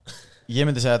Ég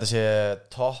myndi segja að þetta sé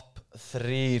top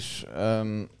 3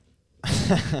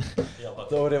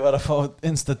 Dóri var að fá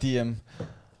Insta DM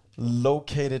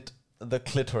Located the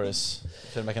clitoris.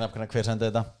 Fyrir mig ekki nafn hver sendi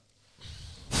þetta.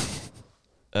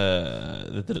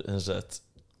 Þetta þess að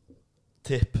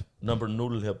tip number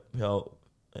 0 hjá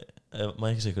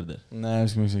maður ekki segja hvað þetta Nei, við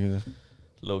skulum ekki segja þetta.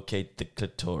 Locate the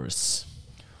clitoris.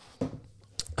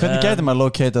 Hvernig gæti maður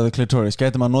locate the clitoris?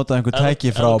 Gæti maður nota einhver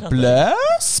tæki frá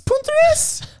bless.is?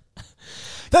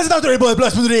 Þessi náttúrulega er búið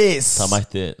bless.is.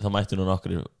 Það mætti nú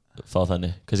nokkur fá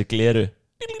þannig. Hversi gleru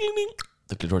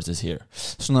the clitoris is here.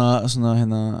 Svona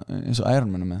hérna eins og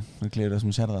Iron Man með gleru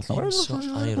sem sér það alltaf.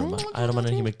 Iron Man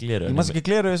er ekki með gleru. Ég maður ekki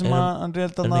gleru sem hann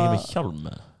réld Er hann ekki með hjálm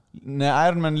með? Nei,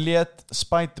 Iron Man lét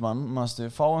Spiderman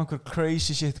fá einhver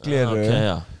crazy shit gleru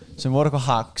sem voru eitthvað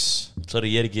hacks. Sorry,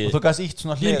 ég er ekki. Og þú gæst ítt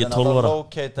svona hliðina að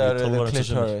locate the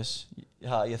clitoris.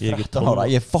 Já, ég er 13 ára.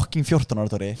 Ég er fucking 14 ára,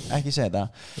 Tóri. Ekki segja þetta.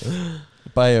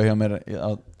 Bio hjá mér á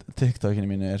TikTokinu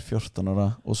mínu er 14 ára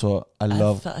og svo I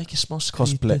love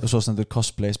cosplay og svo stendur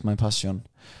cosplay is my passion.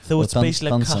 Þú ert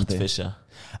basically catfish, já.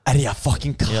 Er ég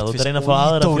fucking catfish? Já, þú ert að reyna að fá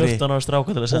aðra 14 ára stráka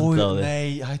til að senda á þig.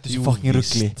 Nei, hættu þessu fucking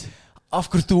rugli. Af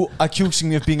hverju þú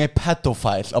accusing me of being a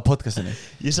pedophile á podcastinu?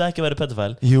 Ég sagði ekki að vera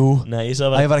pedophile. Jú. Nei, ég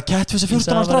sagði að ég var að catfisha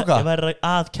 14 ára stráka. Ég var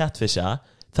að catfisha.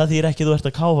 Það þýðir ekki að þú ert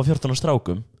að káfa 14 ára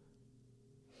strákum.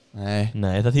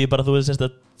 Nei, það þýðir bara að þú er semst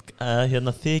að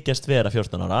þykjast vera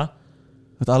 14 ára.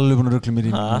 Þú ert alveg búin að ruggla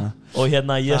mér í mig. Og ég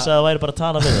sagði að það væri bara að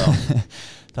tala við þá.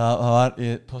 Það var,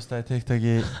 ég postaði TikTok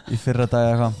í fyrra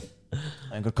dag eitthvað.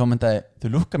 Einhver kommentaði, þú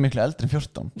lukkar miklu eldri en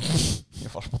 14.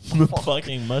 Ég var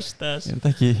fucking mustache. Ég veit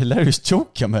ekki, hilarious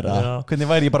joke hjá mér að hvernig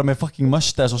væri ég bara með fucking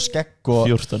mustache og skegg og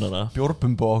 14 ára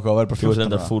bjórbumbu og okkur og væri bara 14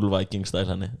 ára. Full viking style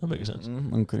henni, það make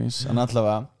sense. En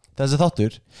allavega, þessi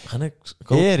þáttur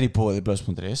er í boði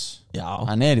blöðs.is. Já.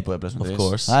 Hann er í boði blöðs.is. Of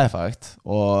course. Það er fakt.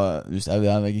 Og þú veist, ef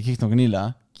þið hafið ekki kíkt nokkuð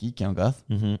nýlega, kíkja nokkuð.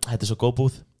 Þetta er svo góð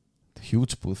búð.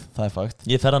 Huge búð, það er fakt.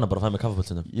 Ég fer hana bara að fæ með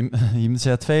kaffepölsunum. Ég myndi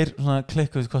segja 2 svona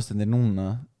klikkuð kostinir núna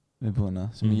við búðina,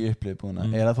 sem ég upplifði búðina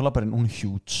er að þú lappar inn, hún er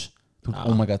huge. Þú ert,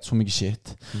 oh my god, svo mikið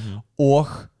shit. Og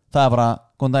það er bara,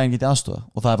 góðan daginn get ég aðstoða.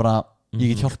 Og það er bara, ég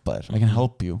get hjálpað þér. I can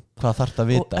help you. Hvað þarf það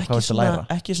að vita, hvað þarf það að læra.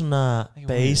 Ekki svona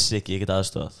basic ég get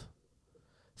aðstofað.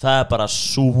 Það er bara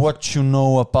what you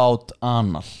know about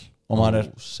anal. Og maður er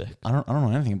I don't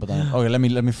know anything about that. Okay,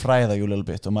 let me fræða you a little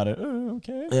bit. Og maður er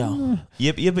okay. Já.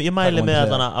 Ég mæli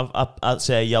með að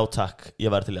segja já takk,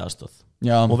 ég væri til í aðstoð.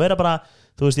 Já. Og vera bara,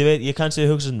 þú veist, ég kannski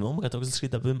hugsa oh my god, það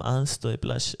skrýta aðstoð í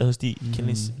bless, þú veist, í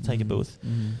kynlífstækjabúð.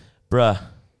 Bruh,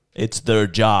 it's their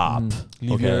job.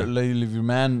 Leave your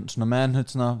man, svona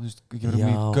manhood, svona, þú veist, ekki vera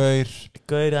mjög gaur.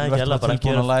 Gaur, ekki hella, bara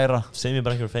ekki vera sem ég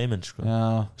bara ekki vera feiminn, sko.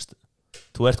 Já.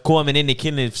 Þú ert komin inn í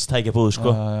kynlífstækjabúð,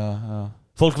 sko. Já.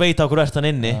 Fólk veit á hverju ert hann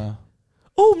inni.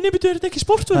 Nefnir, er þetta ekki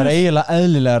sportvörður? Það er eiginlega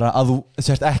eðlilegra að þú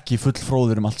sért ekki full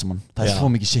fróður allt saman. Það er svo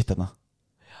mikið shit þarna.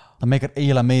 Það meikar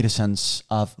eiginlega meiri sens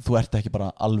að þú ert ekki bara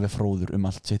alveg fróður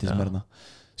allt shit sem er þarna.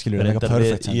 Skilur, það meikar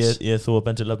perfect sense. Ég þú og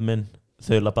Benji löp minn,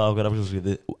 þau labbaði okkur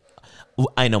afslutskrifið.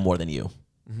 I know more than you.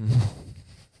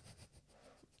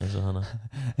 Eins og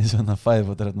hana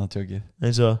fæðibóttur hérna tjókið.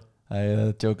 Eins og? Það er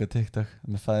að tjóka TikTok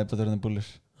með fæðibóttur hérna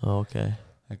búlur. Ok.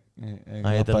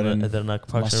 Þetta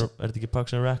er ekki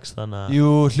Parks and Recs þannig að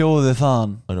jú, hljóðið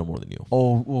þann I know more than you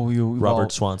jú,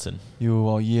 Robert Swanson jú,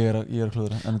 ég er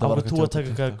klúður áður þú að taka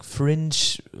eitthvað fringe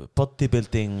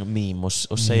bodybuilding meme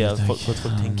og segja hvað fólk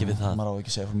tengi við það maður á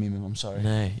ekki að segja frá meme, I'm sorry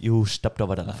nei, jú, stepped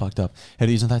over það fucked up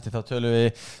í sem þætti þá tölum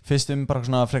við fyrst bara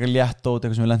svona frekar létt og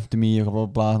eitthvað sem við lendum í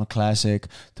bla,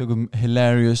 classic, tökum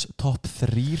hilarious top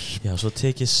 3 já,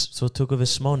 svo tökum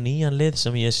við smá nýjan lið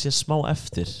sem ég sé smá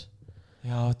eftir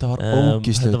já, þetta var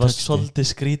ógíslegt þetta var svolítið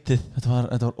skrítið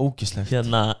þetta var ógíslegt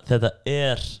hérna, þetta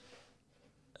er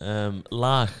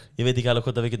lag, ég veit ekki alveg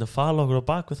hvort að við getum fala okkur á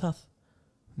bak við það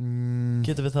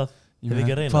getum við það, ef við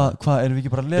ekki að reyna hvað, erum við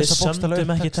ekki bara að lesa bókstaflega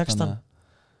upp textana?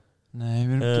 Nei,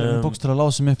 við erum bókstaflega að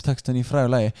lásum upp textan í frægu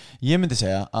lagi ég myndi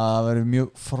segja að það veri mjög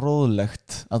fróðlegt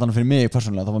að þannig fyrir mig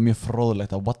persónulega það var mjög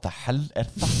fróðlegt að what the hell er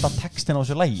þetta textin á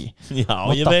þessu lagi já,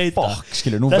 what ég veit það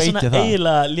skilur, nú veit ég það þess vegna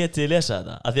eiginlega letið ég lesa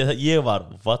þetta af því að ég var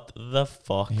what the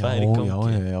fuck, hvað er í gangi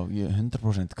já,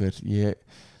 100%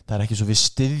 það er ekki svo við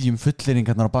styðjum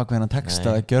fulleringarnar á baku þennan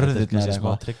texta að gjörðirna þetta er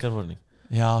smá trigger warning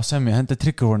já, Semi, hendi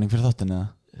trigger warning fyrir þáttinu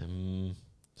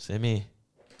Semi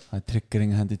það er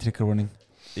triggering, hendi trigger warning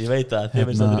ég veit það, þið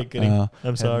finnst það triggering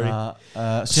I'm sorry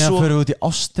síðan fyrir við út í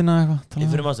ástina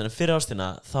fyrir ástina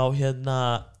þá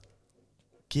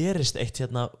gerist eitt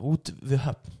út við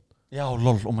höfn já,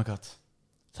 lol, oh my god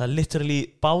það er literally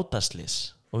bátaslis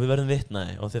og við verðum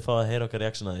vitnaði og þið fáið að heyra okkar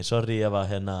reaksjón að því sorry ef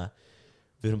að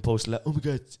við erum póstilega oh my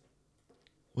god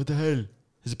what the hell,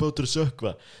 þessi bátur að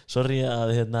sökkva. Sorry að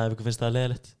ef ykkur finnst það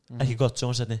leiðilegt. Ekki gott,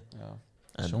 sjónvarsetni.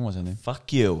 Sjónvarsetni. Fuck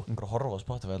you. Einhver að horfa á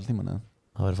Spotify all tíman eða?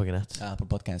 Það verður fucking nett. Apple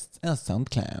Podcasts eða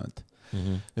SoundCloud.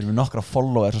 Við erum með nokkra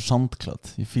followers á SoundCloud.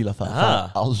 Ég fíla það. Það er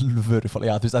alvöru follow.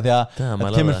 Já, þú veist að því að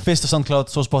það kemur fyrst á SoundCloud,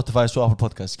 svo Spotify, svo Apple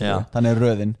Podcasts. Þannig er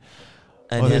röðin.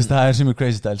 Og þú veist, það er sem er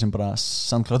crazy style sem bara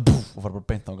SoundCloud og fara bara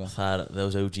beint á það. Það er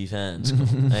those OG fans.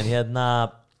 En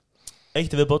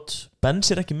eitt viðbót,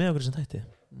 Benz er ekki með okkur sem þætti.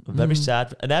 Very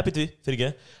sad. Nei, byrju, fyrir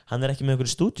ekki. Hann er ekki með okkur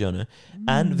í stúdíónu.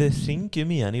 En við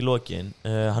hringjum í hann í lokin.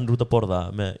 Hann er út að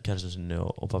borða með kærastun sinni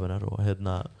og pabbinar og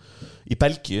í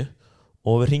Belgíu.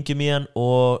 Og við hringjum í hann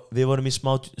og við vorum í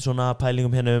smá svona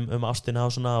pælingum hérna ástina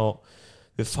og svona og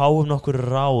við fáum nokkur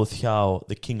ráð hjá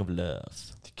The King of Love.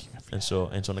 Eins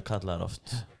og hann er kallaðar oft.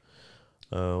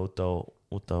 Út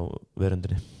á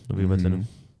verundinni og vígvöllunum.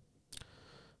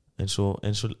 Eins og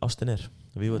ástin er.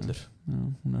 Vígvöllur. Já,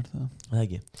 hún er það. Það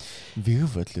ekki.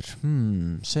 Vígvöllur.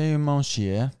 Segjum á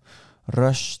sé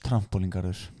Rush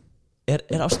trampolíngarður.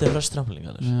 Er ástin Rush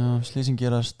trampolíngarður? Já, slísing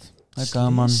gerast. Það er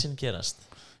gaman. Slísing gerast.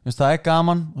 Það er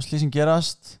gaman og slísing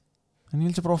gerast. En ég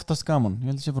held sér bara oftast gaman. Ég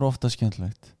held sér bara oftast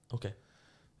skemmtilegt. Ok.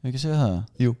 Ég ekki segja það?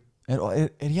 Jú.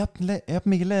 Er jafn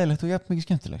mikið leiðilegt og jafn mikið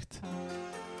skemmtilegt?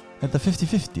 Er þetta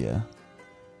 50-50 eða?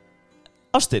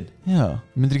 Ástin? Já,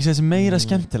 myndir ekki segja þessi meira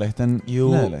skemmtilegt en leiðilegt? Jú,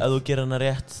 ef þú gerir hana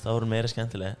rétt þá er hún meira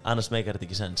skemmtileg. Annars meikar þetta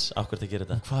ekki sens. Akkur þetta gerir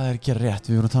þetta? Hvað er að gera rétt?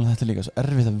 Við vorum að tala um þetta líka. Svo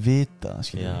erfitt að vita.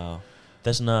 Já,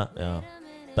 þessna, já.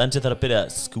 Benji þarf að byrja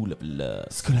School of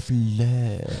Love. School of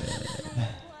Love.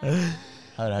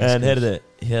 En heyrðu,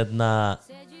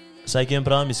 sækjum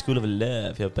bráðum í School of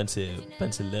Love hjá Benji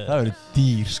Love. Það verður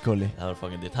dýr skóli. Það verður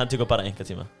fucking dýr. Hann tekur bara einhver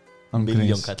tíma.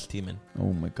 Kall tíminn.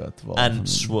 Oh my god. En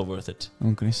svo worth it.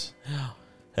 Grís. Já.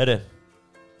 Herri,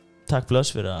 takk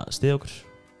Blush fyrir að stiða okkur.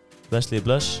 Wesley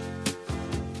Blush.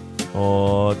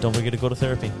 Og don't forget to go to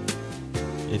therapy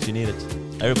if you need it.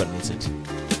 Everybody needs it.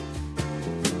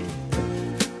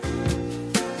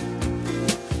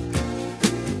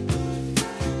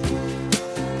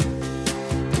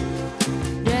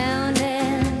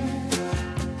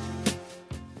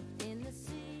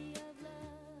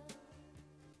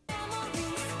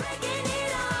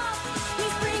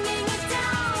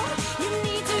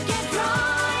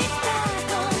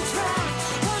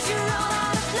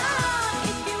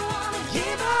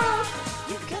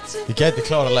 Ég gæti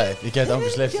klára lagið, ég gæti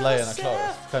ángurs leift lagið en að klára.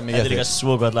 Þetta er líka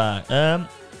svo gott lag.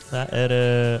 Það er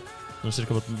svona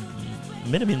cirka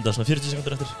minni mínúta, svona 40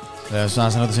 sekundur eftir. Það er svona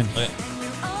aðeins að nota sín. Ok.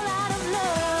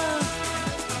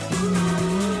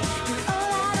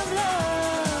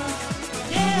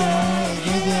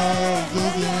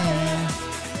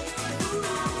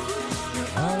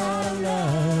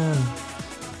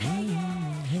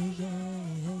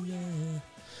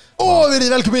 Og við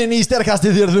erum velkomin í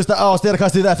Sterkastið. Þið erum að hlusta á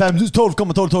Sterkastið FM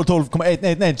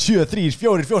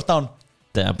 12,12,12,1,1,7,3,4,14.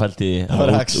 Þegar pælti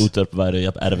útvarp væri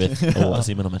jafn erfið og að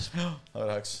síminn á mér. Það var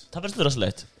hags. Það verður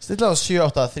rastlegt. Stilla á 7,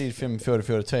 8, 3, 5, 4,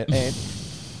 4, 2, 1.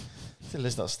 Til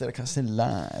lista á Sterkastið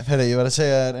live. Herri, ég var að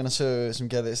segja þér eina sögu sem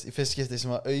gerðist í fyrst skipti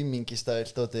sem var aumingi-stæl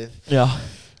dótið. Já.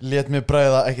 Lét mér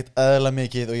bræða ekkert eðla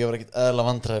mikið og ég var ekkert eðla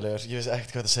vandræðilegur. Ég vissi ekkert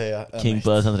hvað að segja. King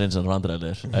Blood Sandrinsson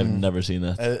vandræðilegur. I've never seen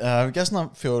that. Það hefði gæst svona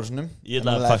 4 sinnum. Ég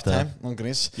ætla að fakta það. Ég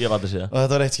hef aldrei séð það. Og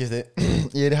þetta var eitt skipti.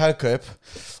 Ég er í Hagkaup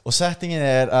og settingin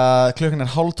er að klukkan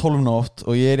er 11:30 nótt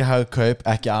og ég er í Hagkaup,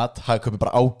 ekki að Hagkaup er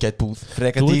bara ágætt búð,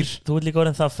 freka dýr. Þú ert líka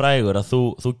orðin það frægur að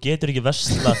þú getur ekki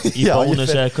verslað í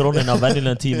bónus eða krónin á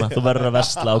venjulegum tíma. Þú verður að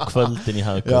versla á kvöldin í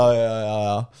Hagkaup.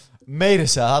 Já. Meiri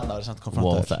segja að þarna verið samt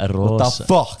konfrontaður. Wow, það er rosa.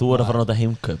 Þú voru að fara að nota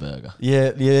heimkaup eða eitthvað.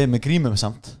 Ég er með grímum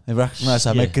samt. Ég recognize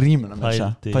það með grímunum.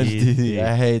 Pældi því. I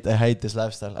hate this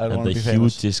lifestyle. I don't want to be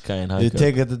famous. The hugest guy in Hagkaup. Ég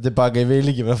tek þetta tilbaka, ég vil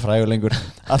ekki vera frægur lengur.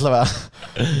 Allavega,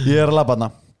 ég er að labba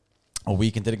þarna og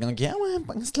Weekend er í gangi. Yeah,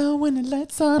 slow when the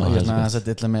lights on. Og ég er svona að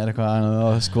setja illa með eitthvað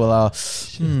og skoða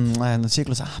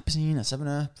Siglas Appelsín,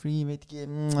 7up, Free, veit ekki,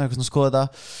 eitthvað svona skoða þetta.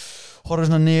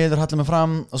 Horfir svona niður, hallar mig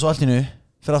fram og svo allt í nu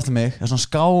fyrir aftur mig, það er svona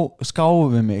ská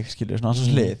við mig, skilur, svona alls og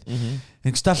slið.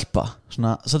 Einhver stelpa,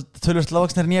 svona tölvöld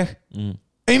lágvaxnari en ég.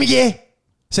 Aumingi!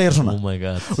 Segir svona. Oh my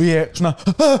god. Og ég svona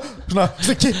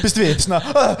kippist við, með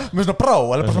svona brá,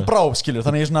 alveg bara svona brá, skilur.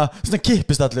 Þannig ég svona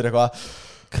kippist allir eitthvað.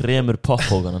 Kremur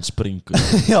poppókan, hann springur.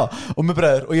 Já, og með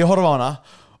bræður, og ég horfa á hana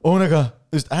og hún eitthvað,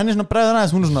 þú veist, henni svona bræður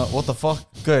aðeins, hún er svona, what the fuck,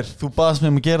 gaur, þú baðast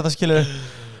mig að gera það, skilur.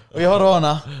 Og ég horfa á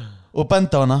hana og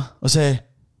benda á hana og segi,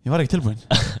 ég var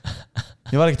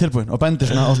ekki tilbúin og bendi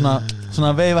svona og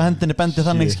svona veifa hendinni, bendi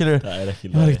þannig, skilur.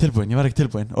 Ég var ekki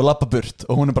tilbúin og labba burt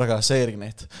og hún er bara eitthvað, segir ekki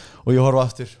neitt og ég horfa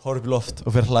aftur, horfa upp í loft og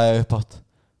fyrir hlæja upp átt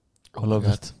og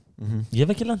lókast. Ég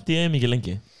hef ekki lent í mikið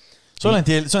lengi. Svo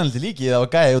lendi líki það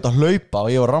var gæði út að hlaupa og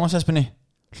ég var rafmagnsvespinni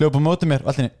hljópa móti mér og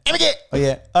allt inni og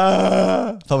ég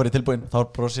þá var ég tilbúinn þá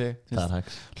brosi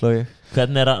hlói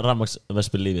Hvernig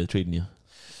rafmagnsvespi lífið treating you?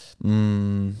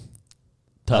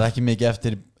 Það er ekki mikið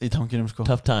eftir í tankinum sko.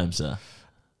 Tough times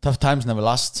Tough times never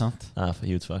last sant?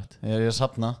 Huge fact Ég er að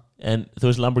safna En þú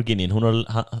veist Lamborghiniin Hún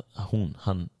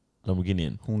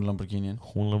Lamborghiniin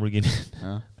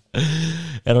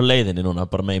Er á leiðinni núna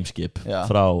bara með eimskip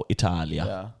frá Ítalía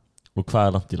Og hvað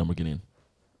er langt í Lamborghiniin?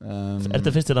 Er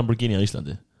þetta fyrst Lamborghini á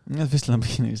Íslandi? Það er fyrst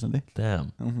Lamborghini í Íslandi Damn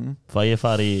Hvað ég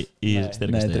fari í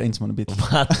styrkastegi? Nei, þetta er einsmanna bíl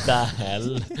What the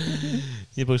hell?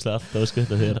 Ég búist alltaf að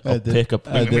skutta þér á pick-up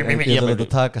Ég ætla að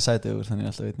taka sætið úr þannig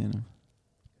alltaf veit nýjum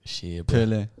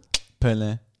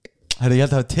Pöli Herru, ég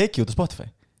held að það hafa tekið út á Spotify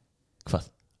Hvað?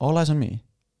 All Eyes on Me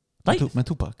Með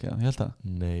Tupac, já, ég held það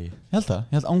Nei Ég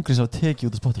held ángriðs að hafa tekið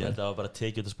út á Spotify Ég held að það var bara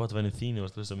tekið út á Spotify-inu þínu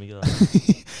Varst þú veist að mikið það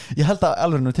Ég held að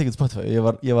alveg nú tekið út á Spotify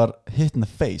Ég var hit in the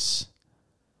face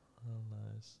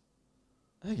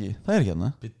Ekki, það er ekki hérna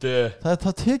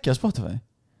Það tekið á Spotify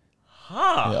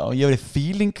Já, ég var í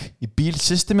feeling í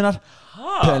bílsysteminnar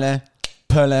Pöli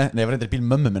Nei, ég var reyndar í bíl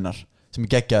mömmu minnar sem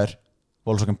ég geggjaður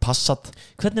Volkswagen Passat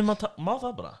Hvernig má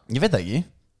það bara? Ég veit það ekki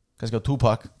Kannski á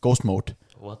Tupac, Ghost Mode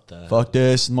Fuck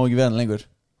this, það má ekki vera lengur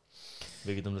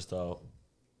Við getum hlust á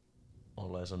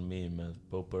All Eyes on Me með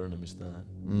Bo Burnham í staðan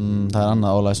Það er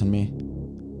annað All Eyes on Me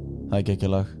Það er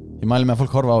geggjað lag Ég mæli með að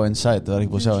fólk horfa á Inside Það er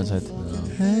ekki búið að sjá Inside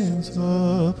Hands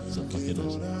up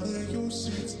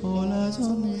All Eyes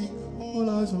on Me All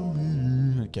Eyes on Me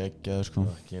Það er geggjað sko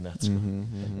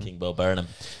King Bo Burnham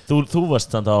Þú varst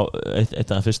samt á eitt af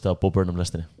það fyrsta á Bo Burnham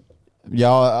lestinni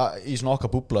Já, í svona okkar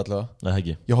búblu allavega Nei,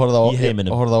 ekki Ég horfði á Í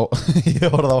heiminum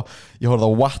Ég horfði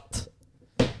á What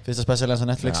Fyrsta specialins á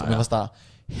Netflix Og mér fannst það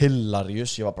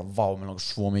hilarious Ég var bara, vá, mér langar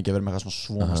svo mikið að vera með eitthvað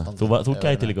svona standa Þú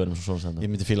gæti líka verið með svona standa Ég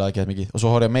myndi fíla það gett mikið Og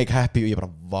svo horfði ég Make Happy Og ég bara,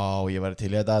 vá, ég væri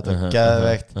til í þetta var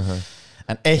geðveikt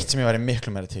En eitt sem ég væri miklu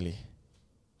meira til í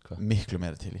Miklu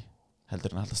meira til í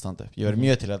Heldur en alltaf stand-up Ég væri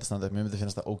mjög til í alltaf stand-up Mér myndi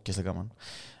finnast það ógeðslega gaman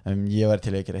En ég væri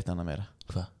til í að gera eitt annað meira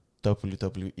Hvað?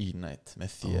 WWE Night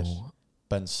með þér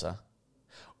Benza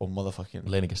og motherfucking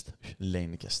Leinigest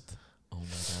Oh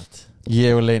my god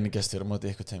Ég og Leinigest eru á móti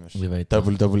ykkur tveimur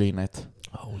WWE Night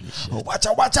Holy shit Watch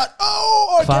out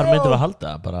Hvar myndir við að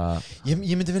halda? Bara Ég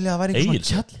myndi vilja að það væri einhvern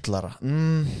svona kjallara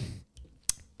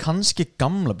Kannski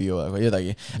gamla bíó eða eitthvað, ég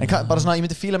veit ekki En bara svona, ég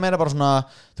myndi fíla meira bara svona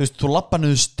Þú veist, þú labba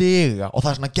niður stiga Og það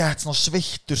er svona gett svona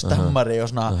sveittur stemmari Og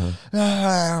svona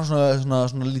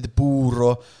lítið búr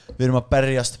Og við erum að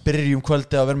byrjum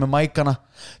kvöldi að vera með mækana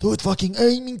Þú ert fucking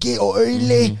aumingi og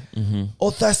auðli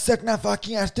Og þess vegna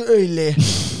fucking ertu auðli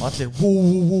Og allir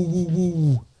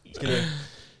wú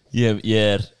Ég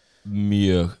er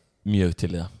mjög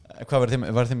til í það Hvað var þið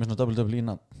með svona WWE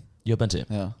nafn? Ég og Benzi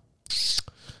Já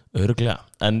Öruglega,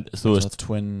 en þú veist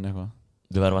Twin eitthvað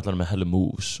Við værum allar með hellu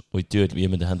moves Og ég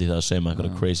myndi hendi það að segja með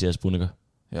eitthvað crazy ass búninga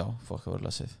Já, fokk að vera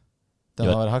lasið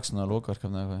Það var hagsna að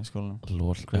lokverkefni eitthvað í skólanum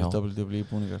WWE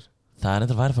búningar Það er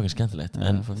eitthvað væri fucking skemmtilegt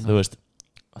En þú veist,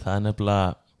 það er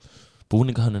nefnilega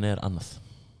Búningahönnun er annað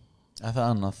Er það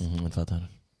annað? En það er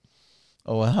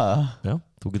Ó, það? Já,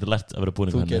 þú getur lært að vera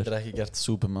búningahönnur Þú getur ekki gert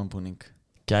Superman búning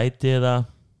Gæti það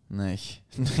Nei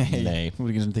Þú er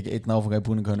ekki sem tekið einn áfanga í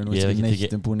búningahönnun Þú veist ekki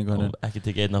neitt búningahönnun Ekki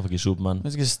tekið einn áfanga í Superman Þú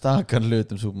veist ekki stakkan hlut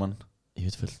Superman Ég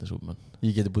veit fullt Superman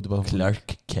Ég geti bútið bara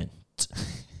Clark Kent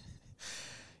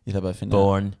Ég þarf bara að finna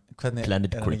Born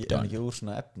Planet Krypton Er hann ekki úr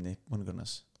svona efni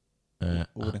búningarnas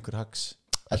Úr einhver hags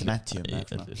Adamantium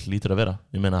Hlýtur að vera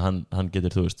Ég meina hann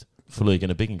getur, þú veist Flúið ekki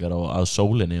henni byggingar að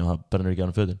sólinni Og hann brennur ekki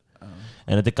hann fötin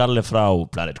En þetta er galli frá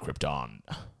Planet Krypton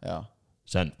Já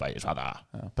Send by Svada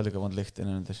Bælika vond lykt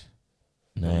innan undir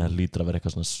Nei, það lítur að vera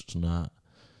eitthvað svona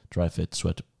dry fit,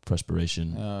 sweat, perspiration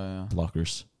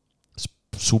blockers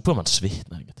Superman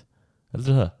svitna ekkert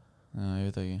Heldur það? Já, ég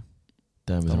veit ekki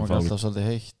Það var alltaf svolítið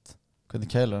heitt Hvernig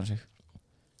kælar hann sig?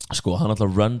 Sko, hann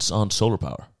alltaf runs on solar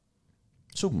power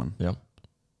Superman? Já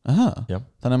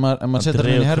Þannig að maður setur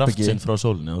hann inn í herbyggi Hann dregur kraft sinn frá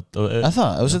sólinni Það? Ef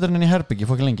þú setur hann inn í herbyggi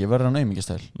fokki lengi, verður hann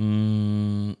aumingjastæl?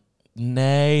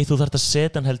 Nei, þú þarft að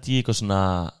setja hann held í eitthvað svona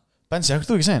Benzi, hvað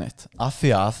þú ekki segja neitt? Af því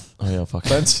að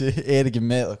Benzi er ekki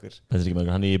með okkur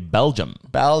Hann er í Belgium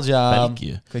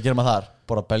Belgíu Hvað gerir maður þar?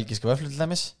 Borða belgíska vöflur til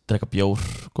dæmis? Drekka bjór,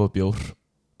 góð bjór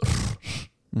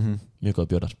Mjög góð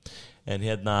bjórar En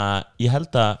ég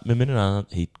held að Mér minnir að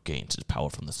he gains his power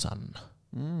from the sun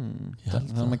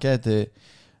Þannig að maður geti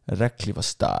reglífa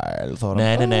style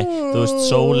nei, þú veist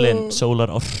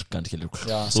sólar orkan skilur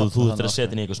þú þurftir að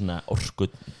setja inn í eitthvað svona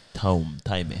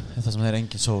orkutæmi það sem er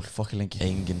engin sól, fokki lengi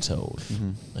engin sól,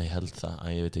 ég held það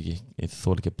ég veit ekki, ég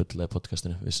þól ekki að bulla í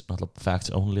podcastinu við náttúrulega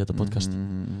facts only þetta podcast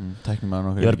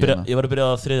ég var að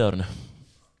byrja á 3. árinu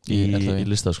í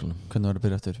listaháskólanum. Hvernig var að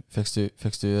byrja eftir? Fekstu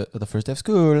þetta first day of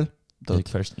school?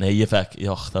 Nei, ég fekk,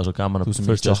 það var svo gaman að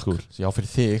first day of school. Já, fyrir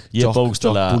þig. Ég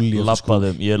bókstaflega labbaði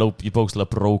ég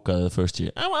bókstaflega brókaði the first year.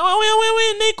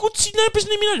 Nei, Gucci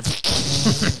nærpisni mínar.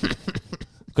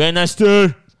 Hvað er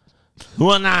næstur?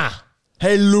 Húana.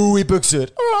 Hey, Louis buksur.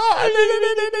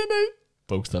 Nei.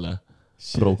 Bókstaflega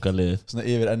brókaði liðið. Svona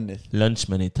yfir ennið.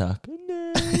 Lunchmenni, takk.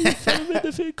 Nei, það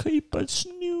verður fyrir kaupa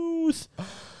snúð.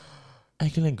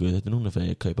 Ekki lengur, þetta núna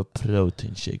fyrir að kaupa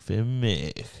protein shake fyrir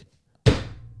mig.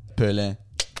 Pöli.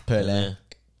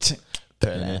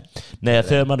 Nei,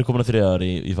 þegar maður er komin að 3 ári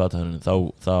í fatahönnun þá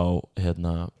það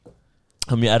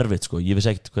er mjög erfitt sko. Ég vissi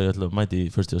ekkert hvað ég ætla að mæti í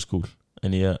first year of school.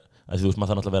 En þú veist,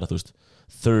 maður þarf alltaf að vera,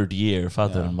 third year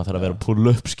fatahönnun, maður þarf að vera pull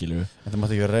up, skilur. Þetta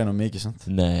mátti ekki vera reyna mikið, sant?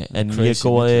 Nei, en ég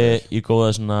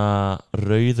góði svona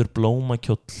rauður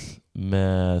blómakjóll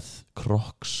með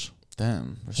Crocs.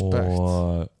 Damn, respect.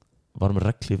 Og var með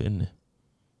reglíf inni.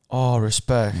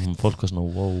 Respect. Fólk var svona,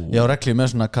 wow. Já, reglíf með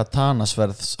svona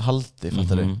katanasverðs haldi,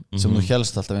 fattari, sem þú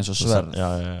hélst alltaf eins og sverð. Já.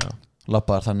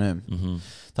 Labbaðar þannig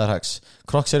Það er hægs.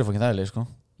 Crocs eru fokkin þægilegir, sko.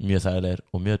 Mjög þægilegir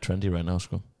og mjög trendy right now,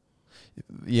 sko.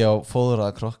 Já,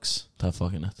 fóðuraða Crocs. Það er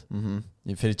fokkin nett.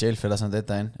 Ég fyrir jail fyrir það samt einn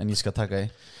daginn, en ég skal taka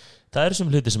í. Það eru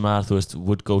sem hluti sem þú veist,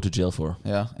 would go to jail for.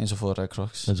 Já, eins og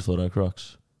fóðuraða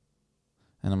Crocs.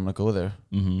 And I'm gonna go there.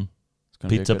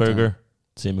 Pizza burger.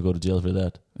 See me go to jail for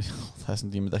that. Það sem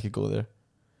ég myndi ekki go there.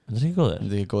 Myndi ekki go there? Ég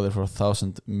myndi ekki go there for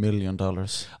 $1,000 million.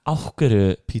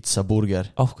 Áhverju pizza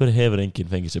burger. Áhverju hefur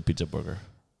enginn fengið sér pizza burger?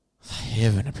 Það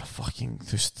hefur nefnilega fucking,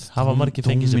 þú veist, hafa margir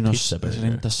fengið sér pizza burger?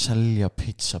 Dominos reynda að selja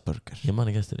pizza burger. Ég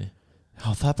man ekki eftir því. Já,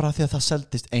 það er bara því að það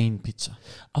seldist ein pizza.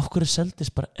 Áhverju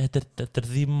seldist bara, þetta er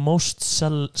the most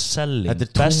selling. Þetta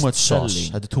er too much sauce.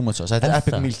 Þetta er too much sauce. Þetta er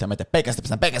epic meal time. Þetta er bacon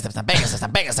strips.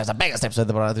 Þetta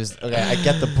er bara, þú veist, okay, I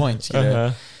get the point,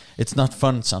 skilur. It's not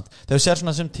fun, sant. Þegar þú sér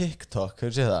svona sem TikTok, hefur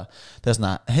þú séð það? Það er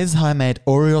svona, here's how I made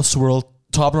Oreo swirl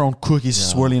Toblerone cookies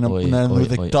swirling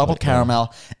with a double caramel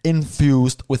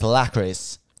infused with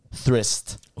licorice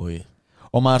thrist.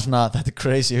 Og maður svona, þetta er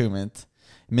crazy hugmynd.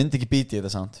 Myndi ekki býti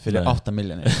þetta samt fyrir 8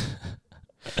 milljónir.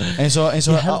 eins og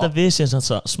ég held að við séum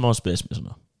svona smá spes með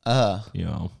svona.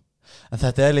 Já. En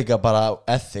þetta er líka bara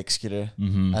ethics, skilur.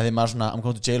 Að því maður svona, I'm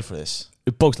going to jail for this.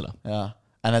 Bókstala. Já.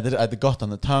 En þetta er gott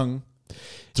on the tongue.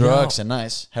 Drugs are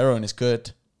nice. Heroin is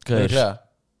good.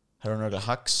 Heroin er ekki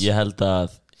hacks. Ég held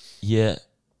að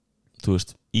þú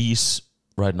veist, ís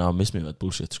right now miss me with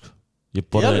bullshit, sko. Ég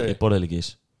borðið líka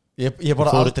ís. Ég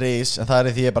borða aldrei ís, en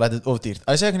það er því ég bara, þetta er of dýrt.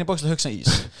 Að ég segja hvernig ég bókslega hugsa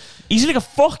ís. Ís er líka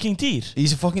fucking dýr.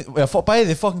 Ís er fucking,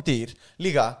 bæði fucking dýr.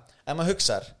 Líka, ef maður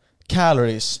hugsar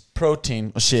calories, protein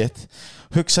og shit,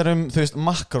 hugsar þú veist,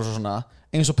 makros og svona,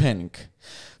 eins og pening.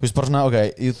 Þú veist, bara svona, ok,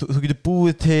 þú getur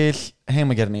búið til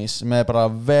heimagerðnís með bara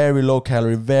very low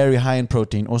calorie, very high in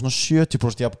protein og svona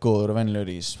 70% jafn góður og venjulegur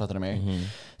ís, fattar það mig?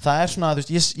 Það er svona, þú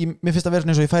veist, mér finnst að vera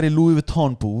svona eins og ég færi í Louis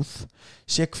Vuitton búð,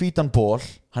 sé hvítan ból,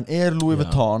 hann er Louis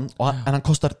Vuitton en hann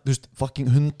kostar, þú veist, fucking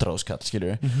 100 skall,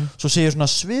 skilur. Svo sé ég svona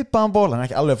svipaðan ból, hann er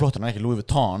ekki alveg flottur, hann er ekki Louis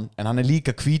Vuitton, en hann er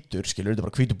líka hvítur, skilur, þetta er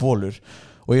bara hvítur bólur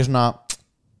og ég er svona,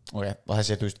 ok, og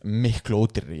þessi er, þú veist, miklu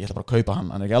ódýrri, ég ætla bara að kaupa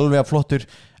hann er ekki alveg flottur,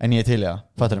 en ég er til í það,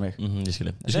 fattar það mig? Ég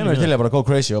skilji. Ég er til í að bara go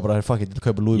crazy og bara, fuck it, ég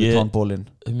kaupa Louis Vuitton bólinn.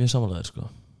 Ég er mjög samanlegaður, sko.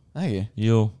 Ekki?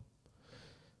 Jú.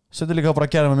 Settu líka bara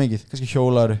að gera mig mikið, kannski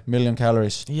hjólar, million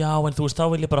calories. Já, en þú veist,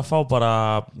 þá vil ég bara fá bara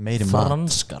meiri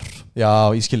franskar. Já,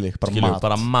 ég skilji, bara skilur, mat.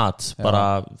 Bara mat, bara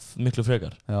miklu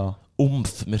frekar. Já.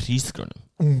 Með hrísgrjónum.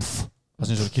 Það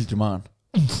sem svo kildur í magan.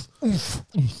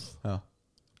 Já.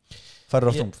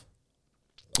 Færður oft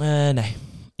Nei.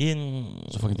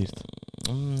 Svo fucking dýrt.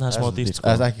 Það er smá dýrt, sko.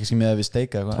 Það er ekki með að við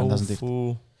steika eitthvað. Tofu,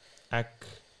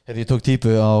 egg. Ég tók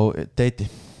típu á deiti.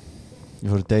 Ég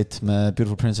fór date með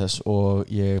Beautiful Princess og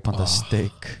ég pantaði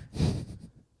steak.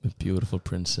 Með Beautiful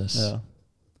Princess? Já.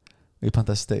 Ég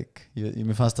pantaði steak.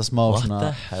 Mér fannst það smá What svona.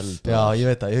 What the hell? Já, ég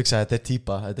veit það. Ég hugsaði að þetta er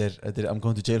típa. Þetta er I'm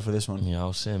going to jail for this one. Já,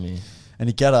 semi. En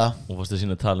ég gerði það. Og varstu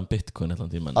síðan að tala um Bitcoin allan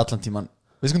tíman? Allan tíman.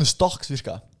 Veistu hvernig stocks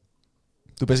virka?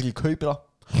 Þú basically kaupir það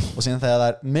og síðan þegar það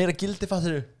er meira gildi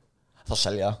fattur þá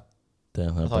selja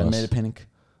það. Þá er meira penning.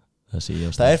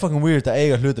 Það er fucking weird að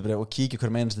eiga hlutabréf og kíkja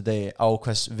hver einasta degi á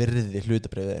hvers virði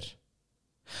hlutabréfið er.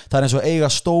 Það er eins og eiga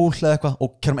stól eða eitthvað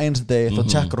og hver einasta degi þá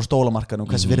tjekkar á stólamarkaðinu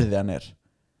hvers virði hann er.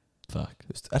 Fuck.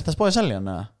 Er það spáðið að selja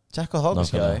hann eða? Tjekka þá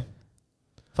kannski að því.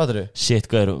 Fattur þú? Shit,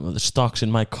 the stocks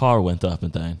in my car went up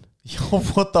in daginn. Já,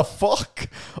 what the fuck?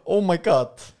 Oh my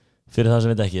god. Fyrir það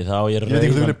sem veit ekki, þá ég veit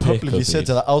ekki þú verið publicly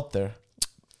setja það out there.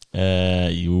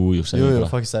 Jú,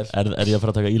 fuck style. Er ég að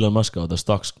fara að taka Elon Musk á the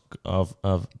stocks of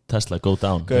Tesla go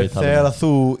down? Þegar að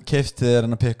þú keypti þér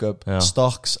hennar pick-up,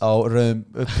 stocks á rauðum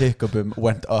pick-upum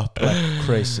went up like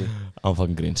crazy. I'm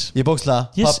fucking greens. Ég bókslega,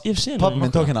 pappi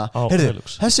minn tók hérna, heyrðu,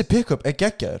 þessi pick-up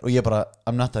geggjaður og ég bara,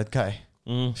 I'm not that guy.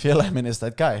 Félagi minn is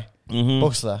that guy.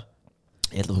 Bókslega.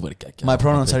 Ég held að þú verið geggjaður. My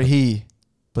pronouns are he,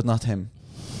 but not him.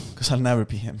 Because I'll never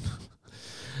be him.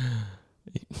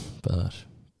 But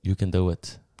you can do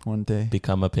it. One day.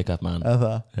 Become a pick-up man.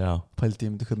 Eða Já. Pældi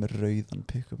ég myndi hvað með rauðan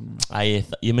pick-up núna.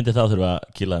 Ég myndi þá þurfa að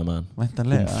kýla það maður.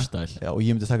 Væntanlega. Já, og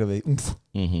ég myndi taka við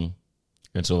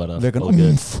En svo verða all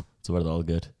good. Svo verða all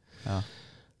good. Já.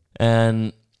 En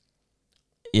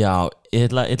já, ég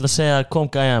ætla að segja kom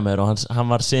gæja mér og hann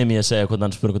var sem ég að segja hvernig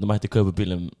hann spurði hvernig mætti kaupa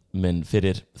bílum minn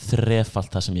fyrir 3-falt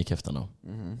það sem ég keypti hann á.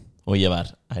 Og ég var,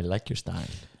 I like your style.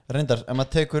 Reyndar, ef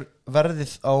maður tekur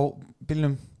verðið á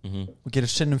bílnum og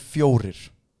gerir sinnum 4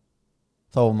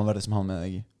 þá maður verðið sem hafa með það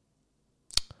ekki.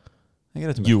 Ekki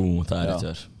rétt með? Jú, það er rétt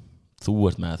þér. Þú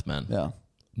ert math man. Já.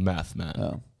 Math man.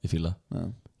 Já. Ég fíla.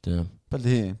 Já.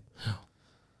 Bældi því. Já.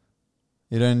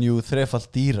 Í raun, jú,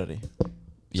 3-falt dýrari.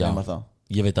 Já. Segir maður þá.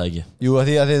 Ég veit það ekki. Jú, að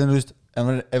því þú veist,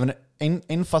 ef hann er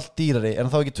einfalt dýrari, er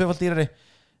hann þá ekki 2-falt dýrari?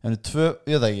 Ef hann er 2,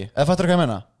 ég veit það ekki. Eða fattur hvað ég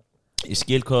meina? Ég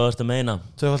skil hvað þú ert að meina.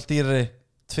 2-falt dýrari,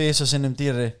 2 sinnum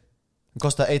dýrari. Hann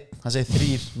kostaði 1, hann segir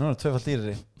 3. Nú er 2-falt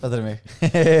dýrari. Þetta er mig.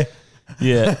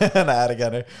 Nei, það er ekki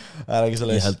hannig. Það er ekki svo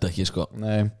leys. Ég held ekki, sko.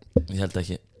 Nei. Ég held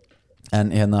ekki.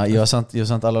 En hérna, ég var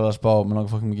samt alveg að spá. Mér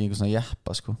langar fokkum ekki einhver svona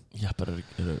jeppa, sko. Jeppar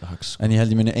eru haks, sko. En ég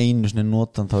held ég minni einu svona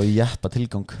notan þá í jeppa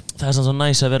tilgang. Það er svo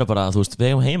næs að vera bara, þú veist,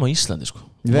 við eigum heim á Íslandi, sko.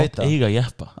 Ég veit það. Eiga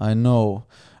jeppa. I know.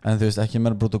 En þú veist, ekki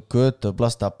meira brútt og götu og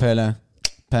blasta pele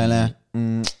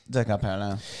Dekka pele.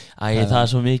 Það er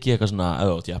svo mikið eitthvað svona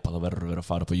jeppa, þá verður við að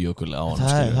fara upp á jökul á hann.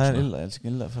 Það er illa, ég elskar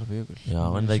illa að fara upp á jökul. Já,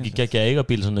 en það er ekki ekki að eiga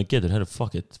bíl sem þau getur. Herru,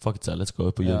 fuck it, let's go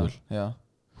upp á jökul. Já.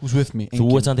 Who's with me? Þú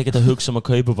ert samt ekki að hugsa að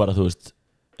kaupa bara, þú veist,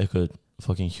 eitthvað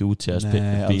fucking huge ass bíl á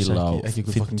 50. Ekki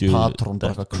eitthvað fucking Patron,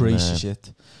 bara eitthvað crazy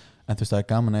shit. En þú veist, það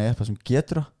er gaman að jeppa sem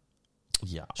getur það.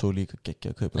 Já. Svo líka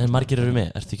geggja að kaupa. En margir eru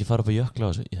með, ertu ekki að fara upp á jökla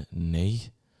á þessu? Nei,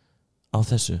 á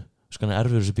þessu. Skan er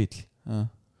erfiður þessu bíl.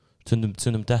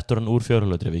 Tundum dettur hann úr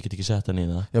 4-lötri, við getum ekki sett hann í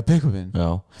það. Já, pick-upin. Já.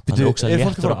 Er fólk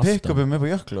að fara pick-upin með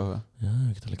på jökla? Já,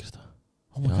 við getum alveg gert það.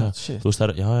 Oh my god, shit. Þú veist,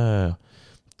 já.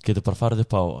 Getur bara farið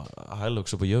upp á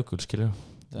Hilux upp á jökul, skilju.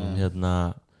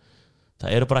 Hérna,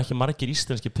 það eru bara ekki margir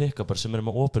íslenski pick-upar sem eru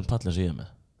með open pall eins og ég er með.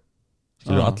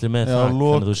 Skilju, allir með það.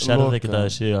 Þannig að þú serði ekkert að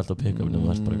þið séu alltaf pick-upinu og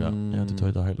það er bara eitthvað, ég hætti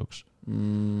tóita Hilux.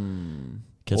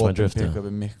 Open pick-up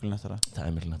er miklu nettara. Það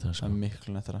er miklu nettara, sko. Það er miklu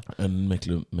nettara. En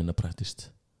miklu minna praktist.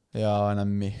 Já, en það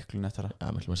er miklu nettara. Já,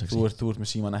 miklu meira sexy. Þú ert með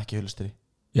síman ekki hulstri.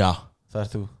 Já. Það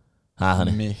er þú.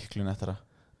 Þannig. Miklu nettara.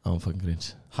 I'm fucking greens.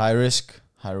 High risk,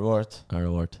 high reward. High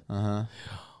reward.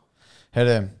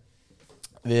 Heyrðu,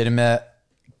 við erum með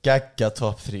geggja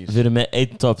top 3. Við erum með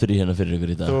 1 top 3 hérna fyrir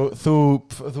ykkur í dag.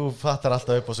 Þú fattar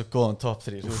alltaf upp á svo góðan top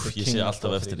 3. Ég sé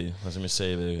alltaf eftir því, það sem ég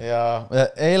segi við þig. Já,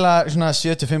 eiginlega svona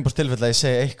 75% tilfell að ég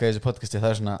segi eitthvað í þessu podcasti.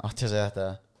 Það er svona, átti ég að segja þetta.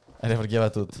 Er ég að fara að gefa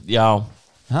þetta út? Já.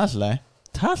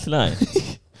 Tallæg.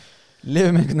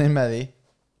 Lifum einhvern veginn með því.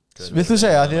 Vilt þú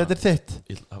segja því þetta er þitt?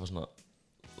 Ég hafa svona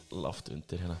lágt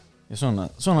undir hérna. Ég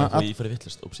svona ég fyrir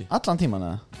vittlust, upsi. Allan tíman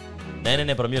eða?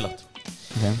 Nei, bara mjög lágt.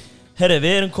 Okay. Herru,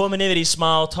 við erum komin yfir í smá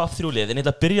top 3 lið. En ég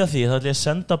ætla að byrja því, þá ætla ég að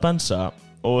senda Benza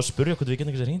og spurja hvort við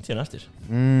getum ekki sér hringt hérna eftir.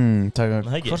 Taka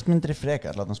hvort myndri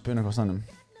frekar, láta hann spuna hvað stannum.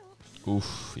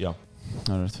 Já.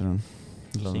 Það er rétt fyrir hann.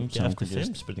 Hringja eftir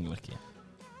 5 spurningamerki.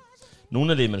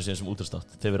 Núna líður mér sem útrastátt,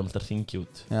 þegar við erum alltaf að hringja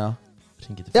út. Já.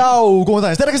 Já, góðan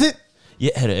daginn, sterkasti!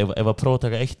 Herru, ef að prófa að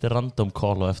taka 1 random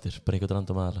call á eftir, bara eitthvað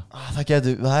random aðala.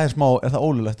 Það er smá, er það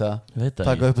ólulegt að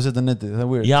taka upp og setja netið, það er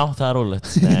weird? Já, það er ólulegt.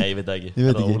 Nei, ég veit það ekki.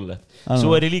 Það er ólulegt.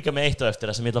 Svo er ég líka með 1 á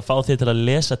eftir, sem ég ætla að fá þig til að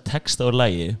lesa texta úr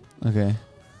lagi.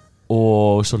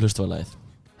 Og svo hlustu á lagið.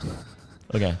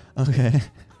 Ok.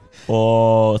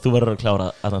 Og þú verður að klára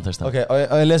annan texta. Ok, og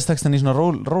ég lesi textan í svona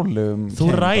rólegum. Þú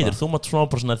ræður, þú mátt svona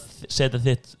bara setja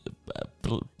þitt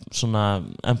svona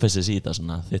emphasis í þetta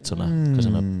svona, þitt svona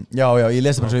Já, ég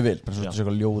lesi bara svo ég vil, bara svona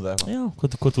eitthvað ljóða eitthvað. Já,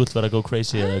 hvort þú vilt vera go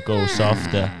crazy eða go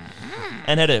soft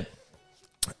En herru,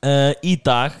 í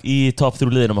dag í top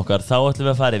 3 liðinum okkar þá ætlum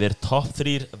við að fara yfir top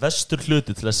 3 vestur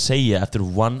hluti til að segja eftir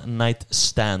one night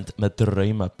stand með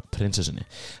draumaprinsessunni.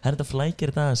 Það er þetta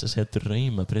flækir í dag að segja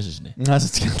draumaprinsessunni. Það er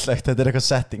svo skemmtilegt, þetta er eitthvað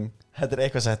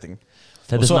setting.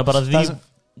 Þetta er svona bara the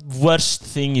worst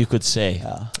thing you could say.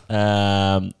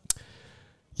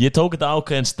 Ég tók þetta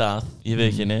ákveðin stað Ég veit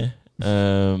ekki henni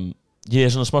Ég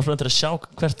er svona smá spenntur að sjá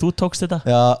hvert þú tókst þetta.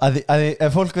 Já, að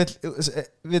ef fólk vil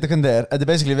vita hvernig það þetta er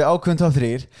basically við ákveðum top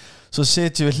 3. Svo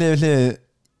sitjum við hlið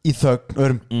í þögn og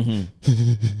erum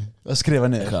að skrifa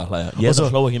niður. Ég er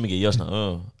það hlóa ekki mikið. Ég var svona,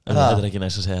 en þetta er ekki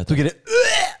næst að segja þetta. Þú gerir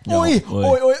oi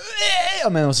á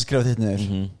meðan þú skrifa þitt niður.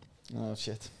 Oh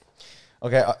shit.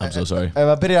 Ok, I'm so sorry. Ef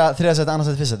að byrja þriða sæti,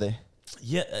 annars sæti, fyrsta sæti.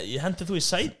 Ég hendi þú í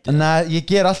sæti. Nei, ég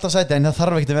ger alltaf sæti en það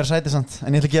þarf ekki að vera sæti samt.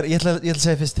 En ég ætla að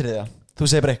segja fyrst þriðja. Þú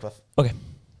segir bara eitthvað. Ok,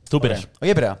 þú byrjar. Og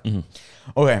ég byrja?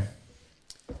 Ok.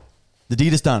 The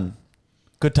deed is done.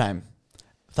 Good time.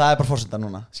 Það er bara fórsenda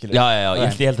núna, skilur. Já,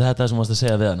 ég held að þetta er sem mást að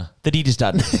segja við hana. The deed is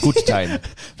done. Good time.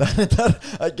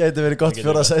 Það gæti verið gott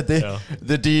fjórða sæti.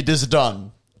 The deed is done.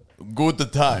 Good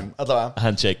time. Allavega.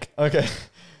 Handshake. Ok.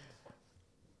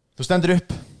 Þú stendur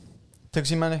upp. Tekur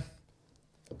símanni.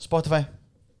 Spotify.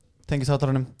 Tengist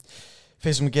hátalarnum.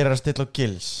 Fyrst sem þú gerir að stilla á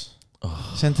gills.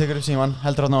 Sen tekur upp síman,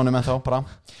 heldur á nánum en þá bara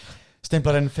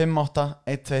stimplar inn 5, 8,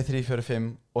 1, 2, 3, 4, 5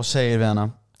 og segir við hana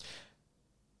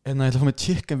ég ætla að fá mig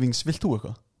chicken wings, vilt þú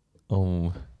eitthvað?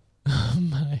 Oh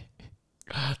my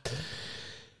god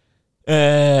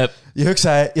Ég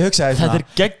hugsaði þetta er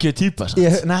geggjuð típa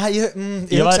ég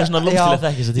væri svona lúmstileg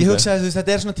þekki þessa típa ég hugsaði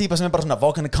þetta er svona típa sem er bara svona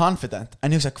vókandi confident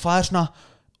en ég hugsaði hvað er svona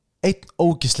einn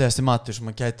ógeðslegasti matur sem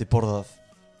maður gæti borðað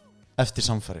eftir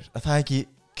samfarir að það er ekki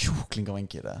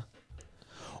kjúklingavengir eða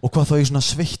og hvað þá í svona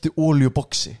sveittu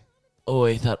olíuboksi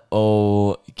Ói, það er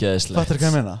ógeðslegt Fattar hvað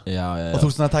ég meina? Já Og þú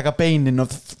svona að taka beinin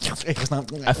og eitthvað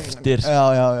svona eftir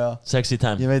Já Sexy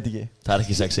time Ég veit ekki Það er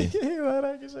ekki sexy Það er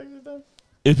ekki sexy time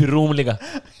Upp í rúm líka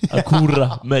að kúra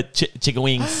með chicken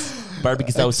wings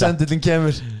barbecue sauce Sendillin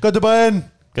kemur Göttu bæinn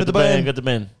Göttu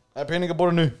bæinn Það er pening á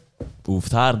borðinu Úf,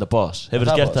 það er enda boss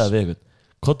Hefur þú gert það við ykkur?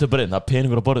 Göttu bæinn, það er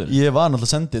peningur á borðinu Ég var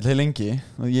náttúrulega sendill heil lengi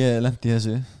og ég lendi í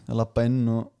þessu að labba inn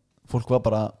og fólk var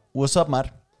bara what's up mar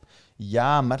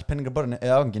já mar peningar borðinu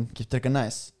eða ágengin giftur eitthvað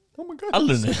nice oh my god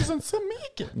alveg þetta er svo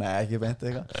mikið nei ekki beint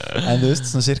eitthvað en þú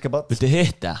veist svona cirka bát viltu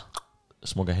hitta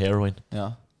smoka heroin já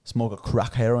smoka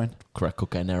crack heroin crack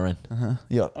cocaine heroin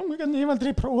já oh my god ég var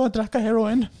aldrei prófa að drekka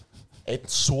heroin einn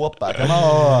sopa come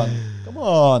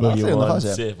on you want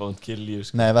sip won't kill you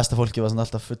sko. nei vestafólki var svona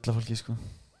alltaf fulla fólki sko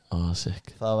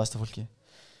sick það var vestafólki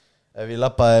ef ég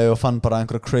labbaði og fann bara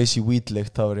einhverja crazy weed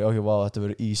lykt þá var ég ok, wow, þetta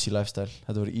verður easy lifestyle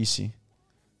þetta verður easy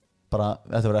bara,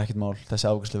 þetta verður ekkert mál, þessi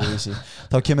ágæslu verður easy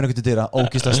þá kemur einhvern til dyra,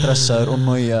 ógeðslega stressaður og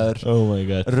nójaður,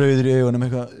 rauður í augunum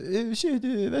eitthvað,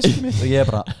 sjötu, veskið mitt og ég er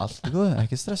bara, allt er góð,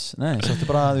 ekkert stress nei, svolítið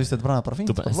bara, þú veist, þetta er bara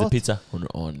fínt þetta er pizza, hún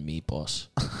er on me boss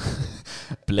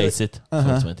blaze it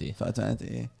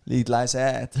 420 legalize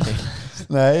it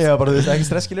nei, ég var bara, þú veist, ekki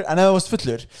stress skilur en ef þú varst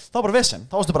fullur, þá bara vesen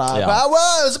þá varstu bara,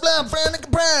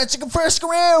 chicken fresh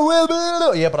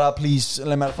og ég bara, please,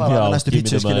 leið mér fara næstu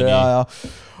pizza skilur,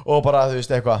 og bara þú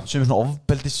veist eitthvað sem er svona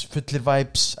ofbeldisfullir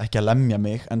vibes ekki að lemja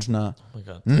mig en svona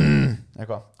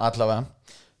eitthvað allavega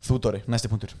þú Dóri næsti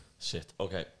punktur shit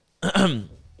ok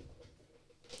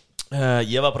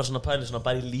ég var bara svona pæli svona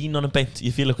bara í línunum beint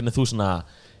ég fíla hvernig þú svona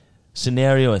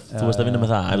scenarioið þú varst að vinna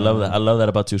með það I love that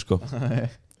about you sko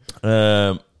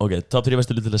ok top 3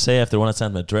 vestu til að segja eftir One Night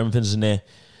Stand með Draymond Finsinni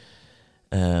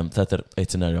þetta er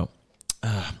eitt scenario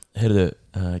heyrðu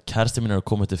kærasti mín er að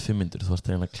koma til 5 minútur þú ert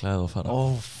að reyna að klæða og fara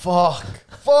oh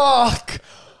fuck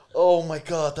oh my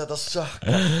god þetta suck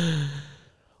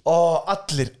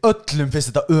öllum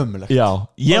finnst þetta ömulegt já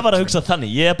ég var að hugsa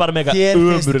þannig ég er bara mega ömurlegt þér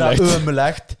finnst þetta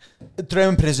ömulegt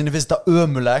Draumprinsinu finnst þetta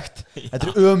ömulegt þetta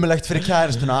er ömulegt fyrir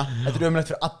kæristuna þetta er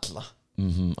ömulegt fyrir alla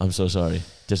I'm so sorry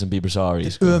Justin Bieber sorry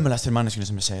þetta er ömulegt fyrir manneskinu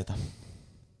sem ég segi þetta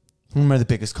hún er the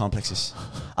biggest complexes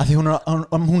af því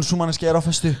hún svo manneski er á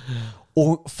festu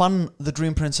og fann the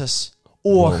dream princess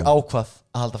og ákvað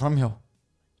að halda framhjá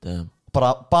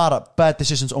bara bad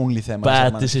decisions only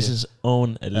bad decisions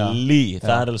only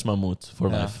það er alveg smá mood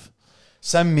for life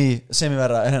semi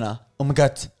verða er hérna oh my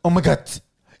god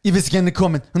ég veist ekki henni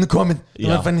hún er komin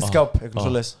hún er fann í skáp eitthvað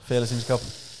svo les fela sín skáp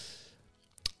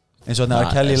eins og þarna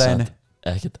R. Kelly í læginu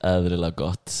ekkert eðrilega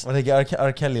gott var það ekki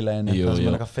R. Kelly í læginu það sem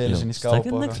er eitthvað fela sín í skáp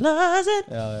stuck in the closet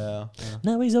já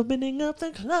now he's opening up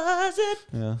the closet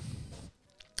já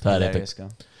það er epic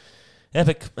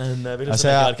epic en við erum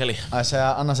svona ekki R. Kelly að segja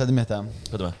annars þetta mitt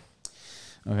hvað er það?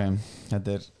 ok,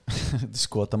 þetta er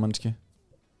skotamannski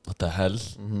what the hell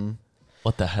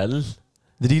what the hell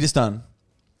the deed is done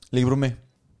líka brúmi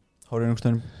hórið einhvers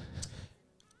stöðum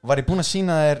var ég búinn að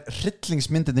sína þér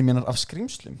hryllingsmyndinni mínar af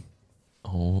skrýmslum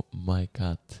oh my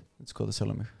god þetta er skotað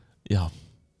sjálf á mig já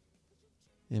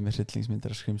ég er með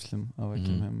hryllingsmyndir af skrýmslum á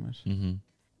veggjum hjá mér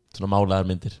svona málaðar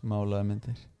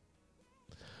myndir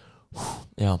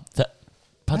já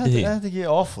Patti því. Þetta ekki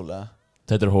awful, eða?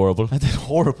 Þetta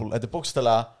horrible. Þetta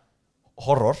bókstaflega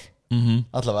horror,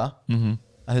 allavega. En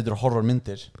þetta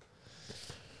horrormyndir.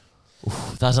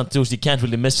 Það samt, þú veist, you can't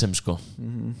really miss him, sko.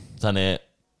 Þannig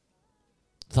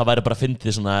það væri bara að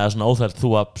fyndið svona óþægt þú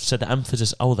að setja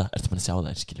emphasis á það. Ertu maður að sjá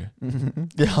það, skilur?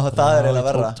 Já, það eiginlega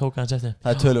verra. Tók hans eftir.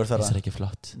 Það töluvert verra. Það ekki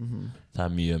flott. Það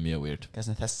mjög weird.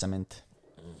 Þessa mynd.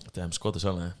 Damn, skot og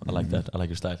svolítið. I like that, I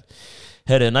like your style.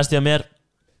 Herðu, næst ég að mér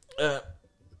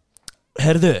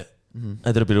Herðu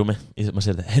Þetta upp í rúmi, maður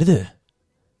sér þetta. Herðu,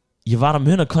 ég var að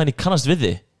muna hvað henni kannast við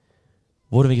þig.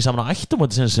 Vorum við ekki saman á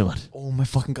ættumóti sinni sumar? Oh my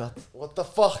fucking god, what the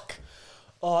fuck.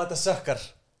 Þetta sökkar.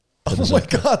 Oh my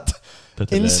god.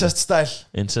 Incest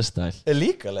style.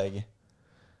 Líkalega ekki?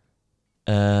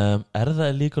 Það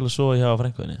líkalega svo hjá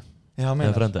frænkuðinni? Já,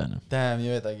 meina. Damn,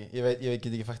 ég veit ekki. Ég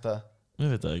get ekki fakt það.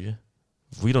 Ég veit það ekki.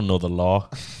 We don't know the law.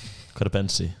 Hvað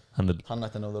Bensi? Hann ætti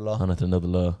að know the law.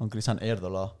 Hann grís, hann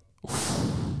the law.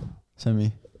 Semi.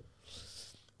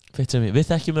 Feitt Semi. Við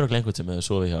þekkjum mér og einhvern sem hefur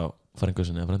sofið hjá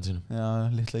frænkuðinni eða frændu sínum. Já,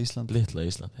 litla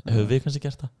Ísland. Hefur við kannski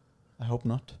gert það? I hope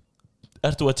not.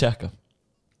 Ert þú að checka?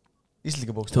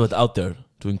 Íslika bókstaf. Þú ert out there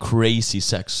doing crazy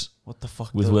sex. What the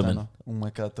fuck with women. Oh my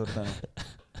god, Dordana.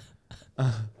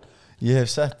 Ég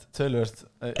hef sett tölvört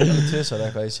tvisar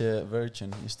eitthvað, ég sé virgin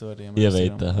í story. Ég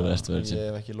veit að þú ert virgin. Ég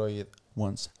hef ekki logið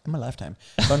once in my lifetime.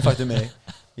 Fun fact mig,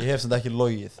 ég hef samt ekki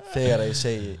logið þegar ég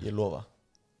segi ég lofa.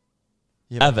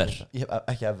 Ever? Ég hef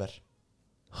ekki ever.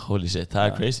 Holy shit,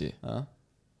 það crazy.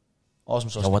 Awesome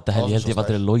sauce. Já, what the hell, ég held ég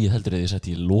aldrei logið heldur þegar ég sett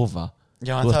ég lofa.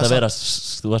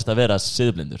 Þú varst að vera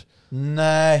siðblindur.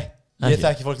 Nei, ég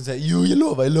þekki fólk sem segja jú, ég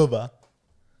lofa.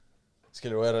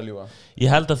 Skilur þú, að ljúga?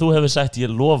 Ég held að þú hefur sagt ég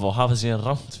lofa og hafa síðan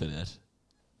rámt fyrir þér.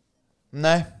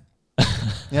 Nei,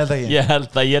 ég held ekki. Ég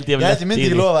held ég hef lett í því. Ég myndi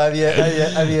ekki lofa ef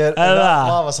ég er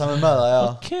vafa saman með það, já.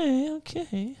 Ok.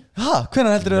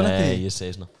 Hvenær heldur þú að lett í því? Nei, ég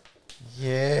segi svona.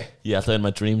 Ég ætla in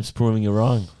my dreams proving you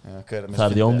wrong. Það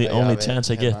er the only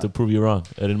chance I get to prove you wrong.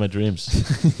 In my dreams.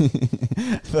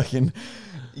 Fucking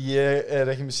ég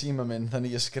ekki með síma minn,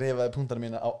 þannig ég skrifaði punktana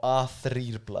mína á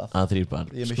A3-blað.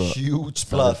 A3-blað. Ég með huge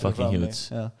blað. Það fucking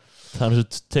huge. Þannig að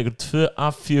þú tekur 2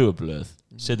 A4-blöð,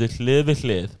 setur hlið við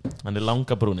hlið, hann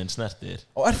langa brúnin, snertir.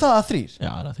 Og það A3? Já,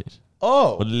 það A3.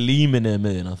 Og límið niður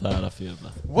miðina, það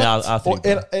A4-blað. What? Og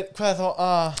hvað þá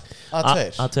A2?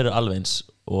 A2 alveg eins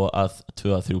og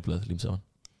 2 A3-blöð lím saman.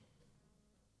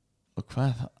 Og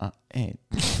hvað þá A1?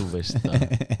 Þú veist það.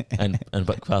 En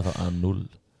hvað þá A0?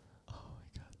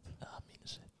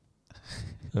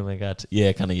 Oh my god,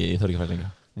 ég kann ekki, ég þarf ekki að færa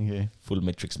lengra. Full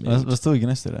matrix me. Varst þú ekki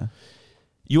næstur, eða?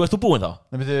 Jú, ert þú búinn þá?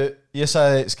 Nei, byrju, ég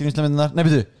sagði skrýmslamyndunar. Nei,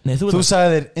 byrju, þú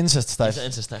sagði þér incest style.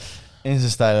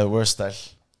 Incest style, worst style.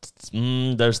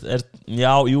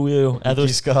 Já, jú.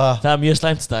 Það mjög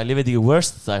slæmt style, ég veit ekki,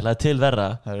 worst style, það til verra.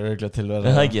 Það örgulega til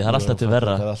verra. Það ekki, það alltaf til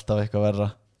verra. Það alltaf eitthvað verra.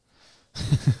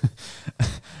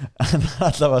 En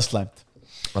alltaf slæmt.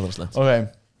 Ok,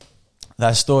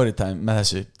 það storytime með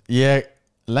þessu. Ég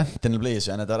lendin að bli þessu,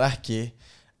 en þetta var ekki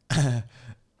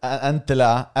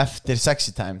endilega eftir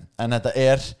sexy time, en þetta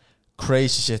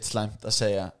crazy shit slæmt að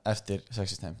segja eftir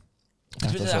sexy time.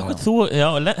 Hefur þú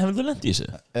lendið í þessu?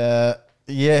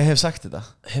 Ég hef sagt þetta.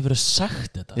 Hefur þú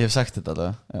sagt þetta? Ég hef sagt þetta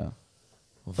alveg, já.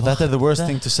 But that the worst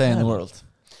thing to say in the world.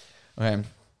 Ok.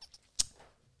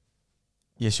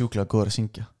 Ég sjúklega góður að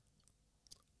syngja.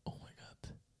 Oh my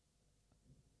god.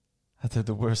 Þetta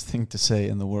the worst thing to say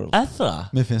in the world. Það?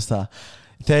 Mér finnst það.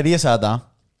 Þegar ég sagði þetta,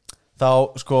 þá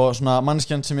sko svona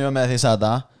mannskjönd sem ég var með þegar ég sagði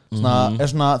þetta, svona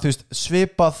svona, þú veist,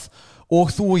 svipað og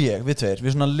þú og ég, við tveir,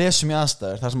 við svona lesum í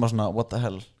aðstæður, það sem bara svona, what the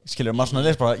hell, skilur, maður svona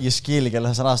les bara, ég skil ekki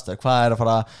alveg þessar aðstæður, hvað að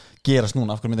fara að gerast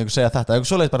núna, af hverju myndi einhver segja þetta, eitthvað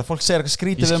svoleiðis bara, fólk segir eitthvað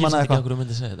skrítið við manna eitthvað. Ég skil ekki af hverju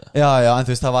myndi segja þetta. Já, en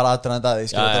þú veist, það var aðdraðandi að því,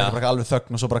 skilur, það var bara alveg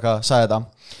þögn og svo bara sagði þetta.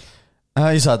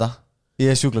 Ég sagði þetta, ég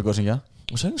sjúklega góð að syngja.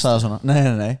 Og sagði það svona,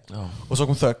 nei. Og svo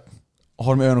kom þögn og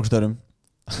horfum í augun okkur störum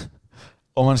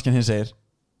og mannskinn hinn segir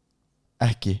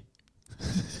ekki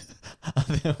að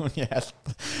því hún ég held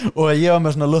og ég var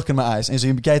með svona look in my eyes eins og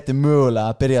ég gæti mögulega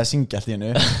að byrja að syngja allt í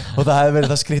hennu og það hefði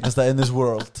verið það skrítnasta in this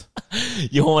world.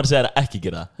 Ég hún var að segja það ekki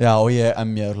gera. Já, og ég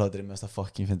emjaður hlátri með þetta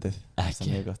fucking fyndið. Ekki,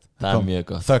 það mjög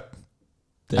gott. Þögn,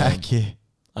 ekki.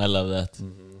 I love that.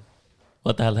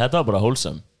 What the hell, þetta var bara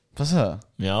wholesome. Hvað sagði það?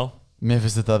 Já. Mér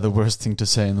finnst þetta the worst thing to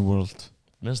say in the world.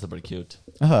 Mér finnst þetta bara cute.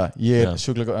 Það, ég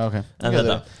sjúklega, ok. En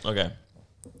þetta, ok,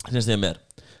 finnst ég mér.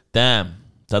 Damn,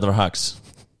 þetta var Hugs.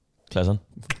 Klæsan.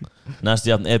 Næst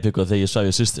jafn epico þegar ég sá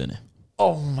ég systuðinni.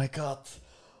 Oh my god.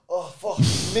 Oh fuck,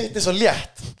 þetta svo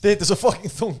létt. Þetta svo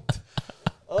fucking þungt.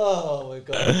 Oh my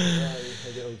god.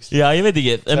 Já, ég veit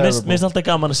ekki. Mér finnst alltaf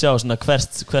gaman að sjá svona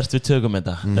hvert við tökum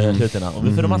þetta hlutina. Og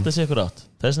við fyrir alltaf að sé ykkur átt.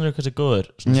 Þess vegna er kannski góður.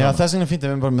 Já, þess vegna finnst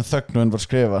ég bara með þögn og en bara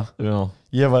skrifa. Já.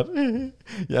 Ég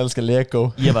elska Lego.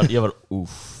 Ég var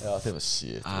úff. Já, það var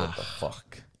shit, what the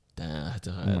fuck. Þetta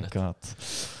Oh my god.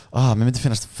 Mér myndi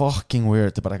finnast fucking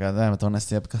weird. Það bara eitthvað, það var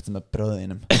næst ég að gata með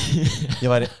bröðinum. Ég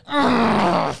væri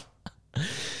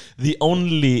The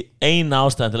only eina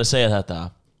ástæðan til að segja þetta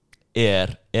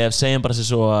ef segjum bara sér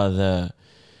svo að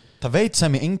það veit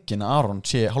sem ég enginn að Aron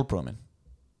sé hálfbróða minn.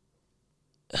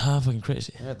 Það er fucking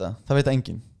crazy. Ég veit það veit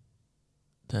enginn.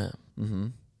 Damn.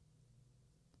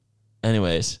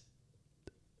 Anyways,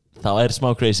 þá er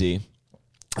smá crazy.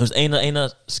 Þú veist, eina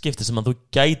skipti sem að þú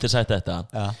gætir sagt þetta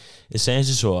ég segjum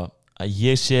sér svo að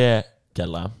ég sé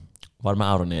gæla var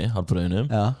með Aroni, hálfbróðinum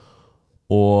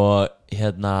og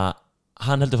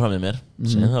hann heldur fram með mér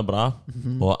segjum það bara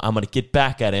og I'm gonna get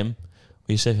back at him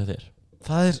og ég segi fyrir þér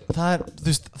það er, þú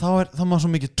veist, þá maður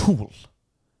svo mikið tool.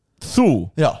 Þú?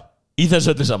 Já. Í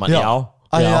þessu öllu saman, já.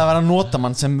 Að það vera að nota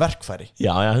mann sem verkfæri.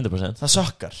 Já, 100%. Það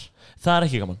sökkar. Það er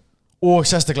ekki gaman. Og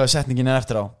sérstaklega setningin er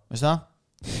eftir á, veistu það?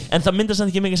 En það myndar samt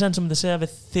ekki mikið sens sem þetta segja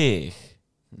við þig.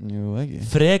 Jú, ekki.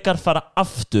 Frekar fara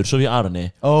aftur svo við Aroni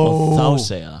og þá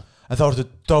segja það. En þá ertu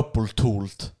double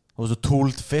tooled. Þú ertu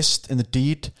tooled fist in the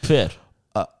deed. Hver?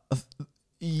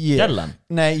 Gerlan?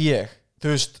 Nei, ég. Þú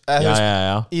veist,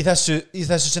 í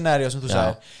þessu scenario sem þú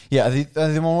sagði. Já,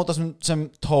 því má nota sem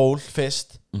tool,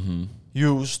 fist,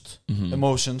 used,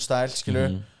 emotion style,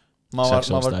 skilur. Maður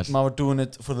var doing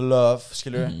it for the love,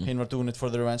 skilur. Hinn var doing it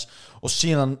for the revenge. Og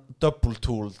síðan double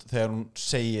tooled þegar hún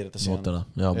segir þetta síðan.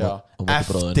 Já,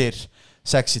 eftir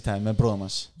sexy time með bróðum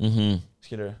hans.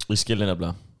 Skilur. Ég skilur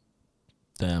nefnilega.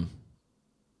 Damn.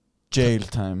 Jail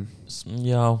time.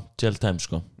 Já, jail time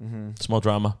sko. Smá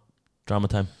drama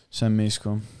time. Sem mig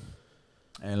sko.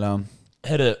 Eiginlega.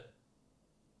 Heyrðu,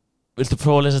 viltu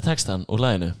prófa að lesa textan úr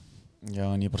laginu? Já,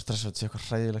 en ég er bara stressað að þetta sé eitthvað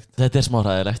hræðilegt. Þetta er smá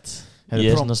hræðilegt. Ég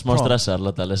er svona smá stressað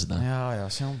að lesa þetta. Já,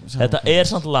 sjá. Þetta er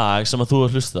samt lag sem að þú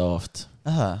har hlustað á oft.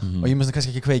 Og ég myndi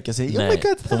kannski ekki kveikja sig. Nei,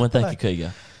 þú myndi ekki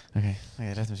kveikja. Ok,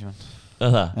 rétt síman.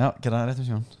 Það? Já, gera það rétt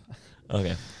síman. Ok,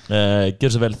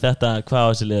 gjör svo vel þetta, hvað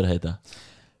á þessi liður að heita?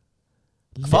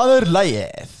 Hvað er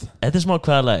lagið? Þetta er smá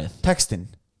hvað er lagið? Textin.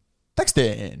 Ég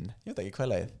veit ekki hvað er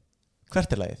lagið.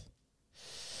 Hvert er lagið?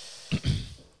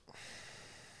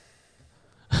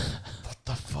 What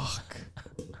the fuck?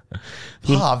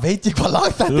 Veit ég hvað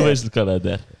lag þetta er? Þú veist hvað þetta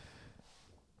er.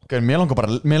 Okay, mér langar bara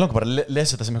að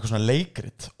lesa þetta sem eitthvað svona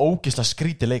leikrit. Ógeðslega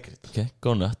skrítið leikrit. Ok,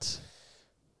 go nuts.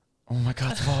 Oh my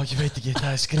god, ég veit ekki,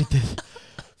 það er skrítið.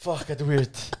 Fuck, þetta er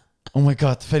weird. Oh my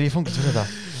god, fer ég í fangilsi fyrir þetta?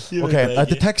 Ok,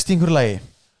 þetta er text í einhverju lagi.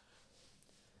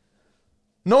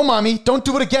 No mommy, don't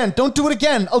do it again.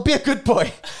 I'll be a good boy,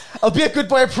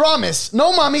 I promise.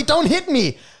 No mommy, don't hit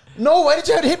me. No, why did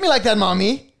you have to hit me like that,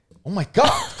 mommy? Oh my god,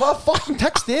 hvað fucking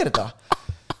texti er þetta?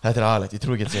 Þetta er aðalegt, ég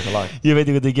trúi ekki að þetta lag. Ég veit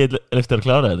ekki hvað ég get eftir að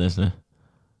klára þetta eins og.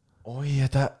 Ói,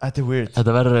 þetta er weird.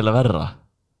 Þetta verður eiginlega verra.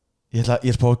 Ég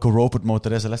er spáð að go robot mode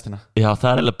að lesa lestina. Já, það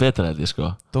er eiginlega betra þetta,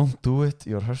 sko. Don't do it,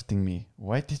 you're hurting me.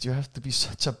 Why did you have to be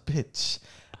such a bitch?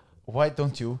 Why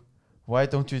don't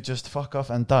you just fuck off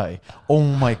and die? Oh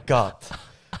my god.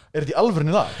 Er þetta í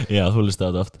alvörinu lag? Já, þú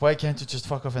listaði þetta oft. Why can't you just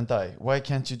fuck off and die? Why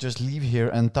can't you just leave here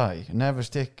and die? Never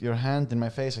stick your hand in my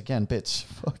face again, bitch.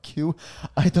 Fuck you.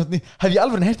 I don't need... Hef ég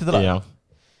alvörinu heyrt þetta lag? Já.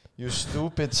 You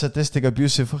stupid, sadistic,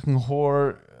 abusive fucking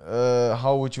whore.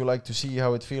 How would you like to see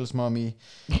how it feels, mommy?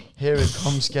 Here it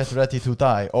comes, get ready to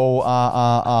die.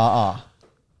 O-A-A-A-A.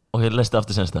 Og ég lesti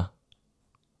aftur senst það.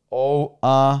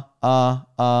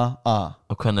 O-A-A-A-A.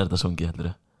 Og hvernig er þetta sungið,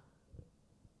 heldur þau?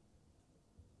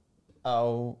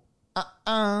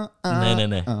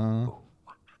 Nei.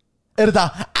 Er þetta?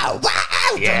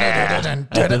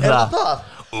 Er það?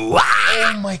 Oh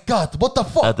my god, what the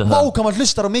fuck? Hvað maður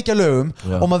hlustar á mikið lögum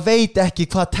og maður veit ekki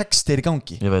hvað text er í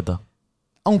gangi. Ég veit það.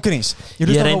 Ángríns, ég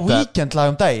hlusta á Weekend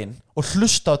lag daginn og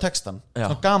hlusta á textan.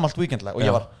 Svona gamalt Weekend lag og ég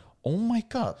var, oh my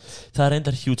god. Það er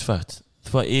reyndar huge fact.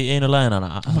 Það var í einu lagin hana.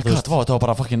 Oh my god, það var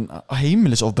bara fucking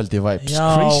heimilisofbeldi vibes. Já,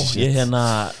 crazy shit.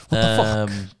 What the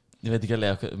fuck? Ég veit ekki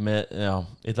alveg já,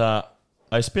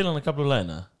 ég spila hana kaplu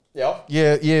lagina. Já.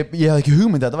 Ég hef ekki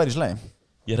hugmyndi að þetta væri í slagi.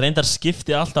 Ég reyndar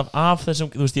skipti alltaf af þessum,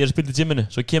 þú veist, ég er að spila í gyminu,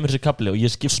 svo kemur þessi kapli og ég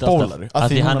skipti Spólar, alltaf af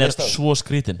því hann er svo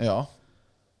skrítin. Já.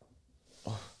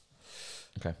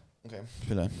 Ok,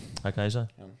 spilaði. Það er hvað ég sagði?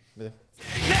 Já, við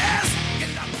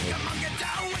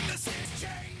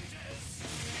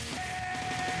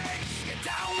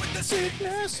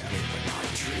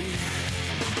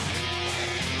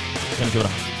Hvernig kemur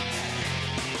það?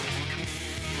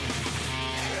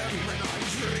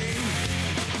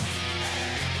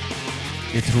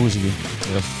 Ég trúi þess ekki.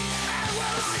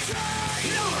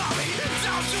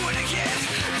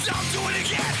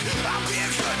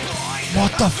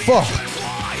 What the fuck?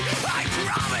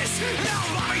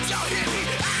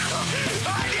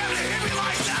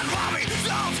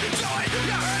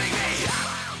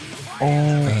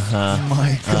 Oh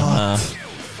my god.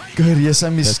 Gaur, ég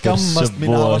sem ég skammast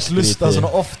mín að hafa hlustað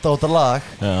svona ofta á þetta lag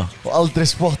og aldrei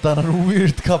spotta hann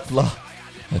weird kafla.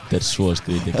 Þetta svo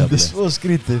skrítið kafli. Þetta svo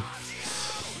skrítið.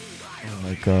 Oh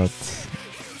my god.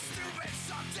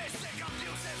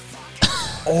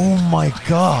 Oh my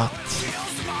god.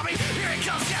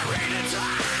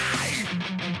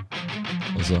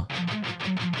 Og svo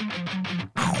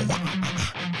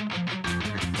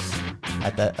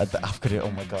Þetta af hverju,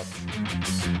 oh my god.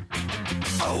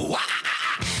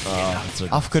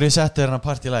 Af hverju settu hérna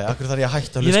part í lagi? Af hverju þarf ég að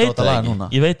hætta að hlusta á þetta lag núna?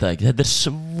 Ég veit það ekki, þetta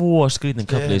svo skrítinn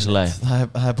kafli í þessu lagi.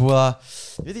 Það er búið að,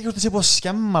 ég veit ekki hvort það sé búið að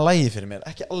skemma lagið fyrir mér.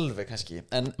 Ekki alveg kannski,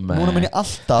 en núna mun ég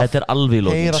alltaf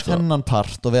heyra þennan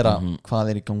part og vera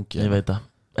hvað er í gangi. Ég veit það.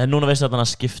 En núna veistu að hann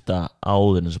að skipta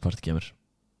áður en þessu part kemur.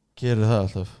 Gerðu það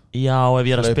alltaf? Já, ef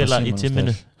ég er að spila í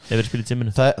gymminu.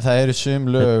 Það eru sum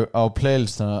lög á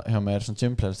playlistana hjá mér, svona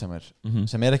gym playlist hjá mér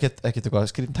sem er ekkert eitthvað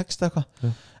skrýtin text eitthvað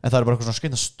en það eru bara eitthvað svona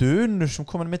skrýtin stunur sem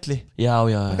koma í milli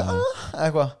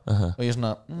eitthvað og ég er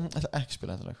svona, ætla ekki að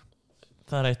spila þetta lag.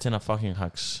 Það er eitt hérna fucking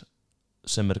hacks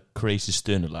sem er crazy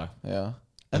stunulag. Já,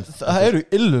 en það eru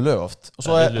illu lög oft og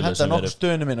svo henda nokkuð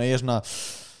stunu minn og ég er svona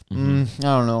I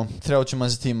don't know, 30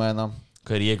 manns tíma en það.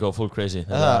 Hvað er ég go full crazy?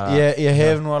 Ég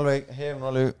hef nú alveg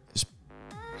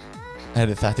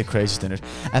Herri, þetta er crazy stunur.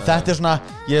 En þetta er svona,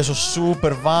 ég er svo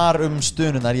super var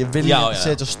stununar. Ég vil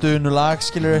setja stunulag,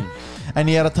 skilur en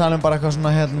ég er að tala bara eitthvað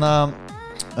svona hérna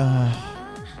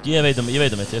Ég veit um eitt.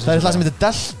 Það er eitthvað sem heitir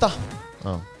Delta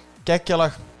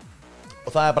geggjalag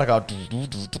og það er bara eitthvað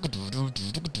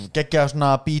geggjað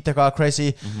svona beat eitthvað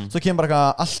crazy svo kemur bara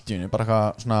eitthvað allt í henni bara eitthvað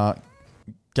svona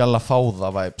gjalla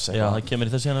fáða vibes eitthvað. Já, það kemur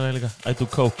í þessi hérna líka I do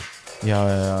coke. Já.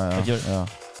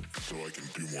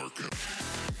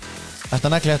 Þetta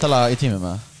negli þetta lag í tímum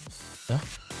með það? Já.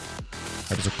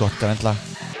 Þetta er svo gott grænlag.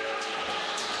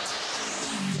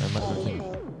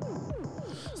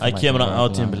 Það kemur á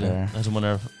tímbili þessum hún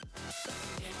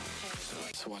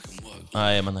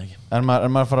ég manna ekki. Er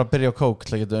maður að fara að byrja á coke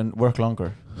til að geta work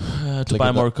longer? To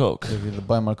buy more coke. To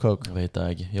buy more coke. Ég veit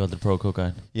það ekki, ég aldrei prófa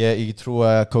cocaine. Ég trú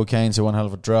að cocaine sé one hell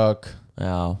of a drug.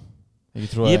 Já.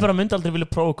 Ég bara myndi aldrei vilja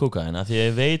prófa kokain því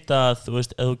ég veit að þú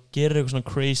veist ef þú gerir eitthvað svona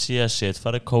crazy ass shit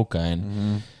farið kokain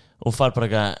og farið bara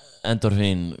eitthvað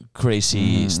endorphin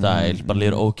crazy style bara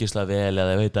líður ógeðslega vel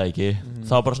eða ég veit það ekki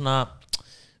þá bara svona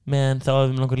menn þá ef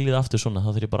við langar að líða aftur svona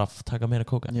þá þurf ég bara að taka meira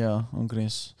kokain. Já,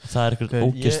 grís. Það er eitthvað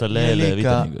ógeðslega leiðilega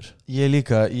vítamingur.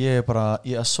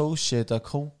 Ég associata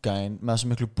kokain með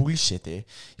þessu miklu bullshiti.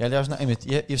 Ég held ég að svona einmitt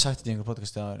ég hef sagt þetta í einhver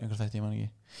podcast eða einhver þætti ég man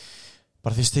ekki.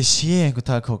 Bara því að ég sé einhvern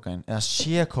taka kokain eða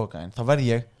sé kokain, þá verð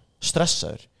ég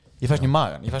stressaður. Ég fæst mér í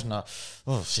magan, ég fæst svona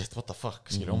oh shit, what the fuck,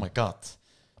 skilur, oh my god.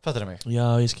 Fattar það mig? Já,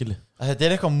 ég skilji. Þetta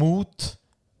er eitthvað mood,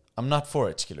 I'm not for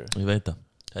it, skilur. Ég veit það.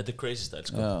 Þetta er crazy style,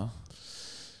 sko. Já.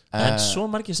 En svo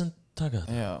margir sem taka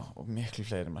þetta. Já, og miklu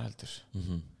fleiri maður heldur.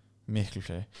 Miklu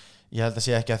fleiri. Ég held að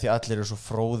sé ekki að því allir eru svo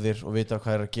fróðir og vita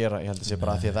hvað er að gera. Ég held að sé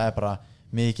bara að því að það er bara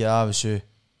mikið af þessu.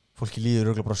 Fólki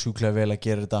líður örugglega bara sjúklega vel að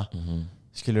gera þetta.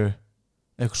 Skilur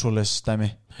eitthvað svoleiðis dæmi.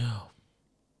 Já.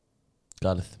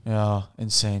 Galið. Já,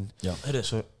 insane. Já, heyrðu.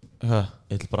 Svo, hvað?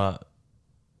 Ég ætla bara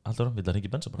alltaf að vilja hringja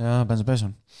í Benza bara. Já, Benza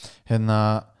Bason. Hérna,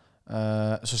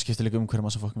 svo skipti líka hverju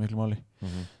maður sem fokk miklu máli.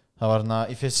 Það var hérna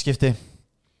í fyrst skipti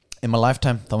in my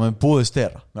lifetime, þá maður búið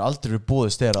stera. Mér aldrei verið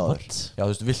búið stera á þér. Já,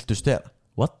 þú veist, viltu stera?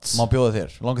 What? Má bjóða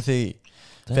þér, langar þig í.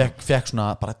 Fekk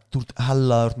svona bara, þú ert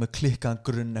hellaður með klikkaðan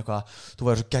grunn eitthvað, þú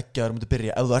væri svo geggjaður og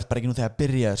byrja, ef þú ert bara ekki nú þegar að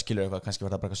byrja skilur eitthvað, kannski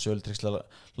var það bara eitthvað sölutryggslega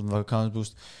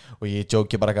og ég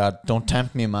jóki bara eitthvað don't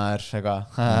tempt me maður eitthvað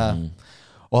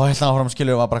og það held áfram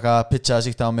skilur og var bara eitthvað pitchaði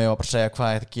síkt á mig og bara segja hvað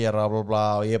ég ætti að gera bla bla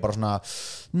og ég bara svona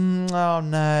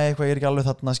nei, eitthvað, ég er ekki alveg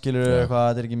þarna skilur eitthvað,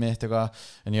 þetta er ekki mitt eitthvað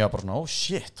en ég var bara svona, oh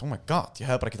shit, oh my god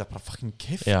ég hef bara getað bara fucking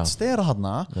keypt stera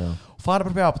þarna og farið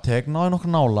bara í apotek, náði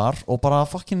nokkur nálar og bara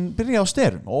fucking byrja á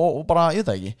sterum og bara, ég veit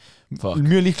það ekki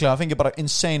mjög líklega fengi bara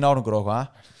insane árangur og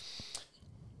eitthvað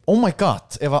oh my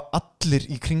god, ef allir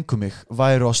í kringum mig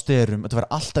væru á sterum, þetta væri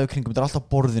alltaf í kringum þetta er alltaf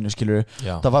á borðinu, skilur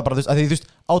það var bara, þú veist,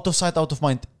 out of sight, out of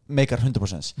mind meikar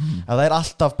 100% ef það er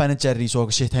alltaf Ben & Jerry's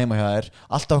og shit heima hjá þér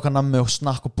alltaf okkar nammi og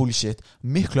snakk og bullshit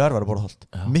miklu erfara borðholt,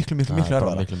 miklu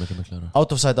erfara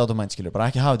out of sight, out of mind, skilur, bara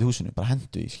ekki hafa þetta í húsinu bara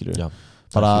hendu í, skilur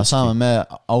bara sama með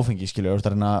áfengi skilur, þú ert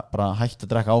að reyna bara hægt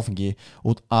að drekka áfengi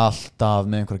út alltaf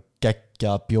með einhverja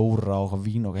geggja bjóra og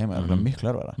vín og heima, það er miklu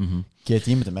erfara get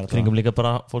ég myndið mér að kringum líka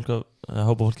bara fólk að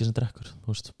hópa fólki sem drekkur, þú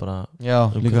veist, bara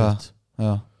líka,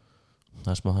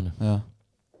 það er smá hannu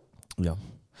ég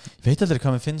veit aldrei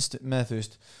hvað mér finnst með, þú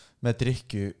veist, með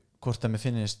drykju hvort að mér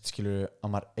finnist, skilur, að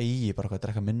maður eigi bara hvað að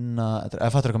drekka minna,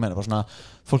 eða fattur eitthvað meina bara svona,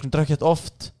 fólk sem drekka þetta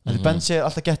oft Bensi er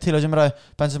alltaf gett til að sem ræði,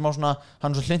 Bensi má svona hann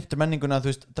er svo hlindur menninguna að, þú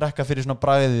veist, drekka fyrir svona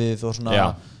bragðið og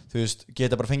svona, þú veist,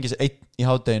 geta bara fengið sér einn í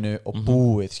hádeginu og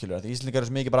búið, skilur, því Íslendingar eru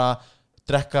svo mikið bara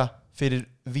drekka fyrir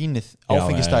vínið,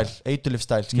 áfengistæl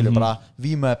eitulifstæl, skilur, bara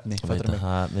vímuefni, fattur mig.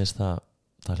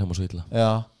 Það hljómar svo illa.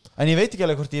 En ég veit ekki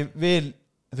alveg hvort ég vil,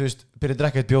 þú veist, byrja að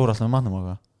drekka eitt bjór alltaf með mannum og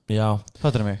eitthvað.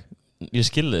 Fattur mig. Ég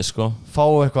skilði þið sko. Fá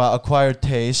eitthvað acquired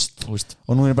taste og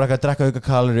nú er ég bara að drekka auka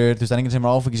kaloríur, þú veist, það er enginn sem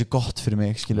áfengi sér gott fyrir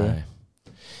mig, skilur.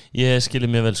 Ég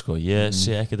skilði mjög vel sko. Ég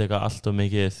sé ekkert eitthvað allt of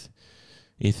mikið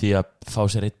í því að fá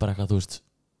sér eitt bara eitthvað, þú veist,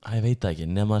 ég veit það ekki,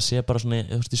 nema að sé bara svona,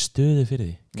 þú veist, í stöðu fyrir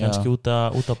því kannski út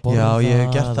að borða. Já, ég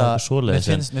hef gert það.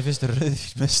 Mér finnst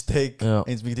rauðvín með steik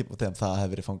eins mikið típ og þegar það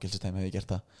hefði verið fangelsistæmi hef ég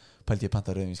gert það. Pældi ég panta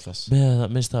rauðvínsglas.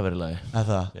 Minnst það verið lagi.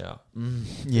 Það? Já.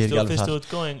 Ég er ekki alveg þar. Fyrstu út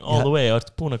going all the way og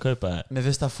ert búin að kaupa það. Mér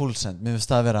finnst það full send. Mér finnst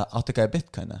það að vera áttu ekki að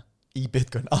bitcoina. Í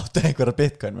bitcoin, áttu einhverja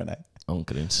bitcoin menna.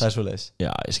 Ángríns. Það er svoleiðis. Já,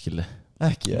 ég skilði.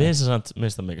 Ekki, Mér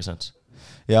finnst það mega sens.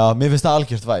 Já, mér finnst það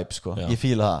algjört vibe sko. Ég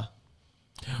fíla það.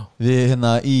 Já. Við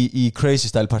hérna í Crazy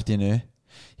Style partíinu.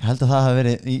 Ég held að það hafi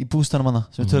verið í bústanum hana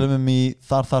sem við tölum í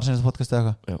þar senast podcast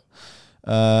eða eitthvað.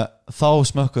 Þá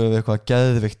smökkuðum við eitthvað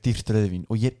geðveikt dýrt rauðvín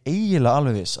og ég er eiginlega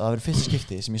alveg viss að það verið fyrsta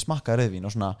skipti sem ég smakkaði rauðvín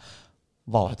og svona,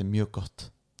 vá, þetta er mjög gott.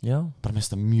 Já. Bara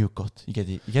mest það mjög gott. Ég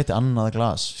geti annað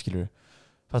glas, skilur.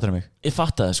 Fattar mig? Ég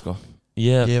fattaði sko.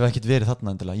 Ég hef ekkert verið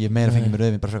þarna endilega. Ég meira fengið mér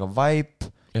rauðvín bara fyrir eitthvað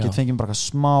vibe, get fengið mér bara eitthvað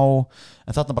smá,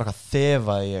 en þarna bara eitthvað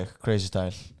þefaði ég Crazy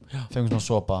Style. Fengið svona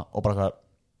sopa og bara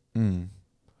eitthvað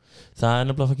Það er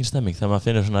nefnilega fucking stemming þegar maður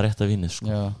finnir svona rétt af vínið sko.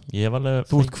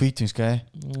 Þú ert hvítvínsgæi?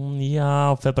 Já,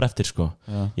 fer bara eftir sko.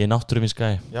 Ég er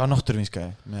náttúruvínsgæi. Já, náttúruvínsgæi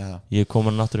með það. Ég kom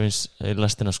að náttúruvíns í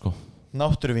lestina sko.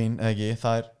 Náttúruvín, eða ekki,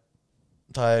 það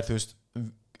er, þú veist,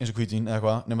 eins og hvítvín eða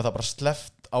eitthvað, nema það bara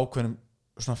sleppt ákveðnum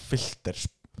svona filter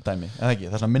dæmi, eða ekki,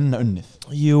 það er svona minna unnið.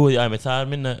 Jú, það er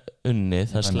minna unnið,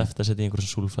 það er sleppt að setja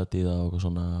einhverjum súlfætt í það og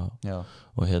svona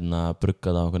og hérna brugga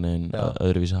það á einhvern veginn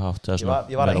öðruvísi hátt.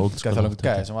 Ég var einhvern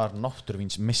gæði sem var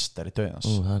náttúruvínsmeistari dauðans.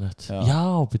 Það er nett. Já,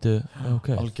 býtu, ok.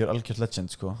 Algjör legend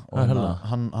sko. Og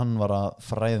hann var að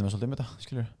fræða mig svolítið með þetta,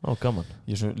 skilur. Gaman.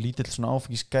 Ég er svo lítill svona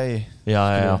áfengisgæi.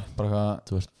 Já. Bara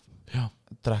eitthvað,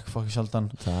 drekk fokki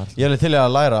sjaldan. Ég er alveg til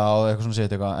að læra á eitthvað svona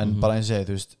segið eitthvað, en bara eins og segið,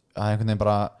 þú veist, að einhvern veginn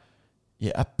bara ég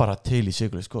er bara til í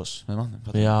sigurleis gos með mannum,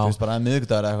 þú veist, bara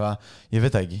miðvikudagur eða eitthvað, ég veit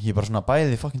það ekki, ég er bara svona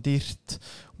bæði fucking dýrt og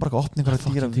bara eitthvað opningar að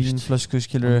dýra vínflösku,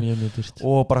 skilur,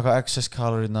 og bara eitthvað excess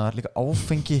kalorínar, líka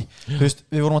áfengi þú veist,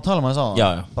 við vorum að tala um það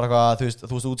sáðan bara eitthvað, þú veist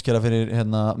að útskýra fyrir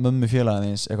hérna mömmu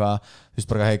félagins, eitthvað, þú veist,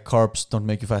 bara hey, carbs don't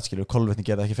make you fat, skilur, kolvetni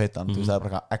gera ekki feitan, þú veist, það er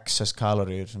bara eitthvað excess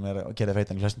kaloríur sem er að gera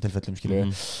feitan í flestum tilfellum,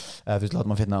 skilur, þú veist, láta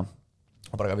maður finna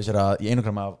og bara vissir að í 1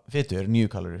 gram af fitu er 9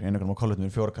 kaloríur, 1 gram af kolvetni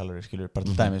er 4 kaloríur, skilur, bara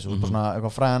til dæmis og bara svona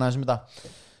eitthvað fræðan aðeins þetta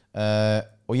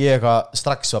og ég eitthvað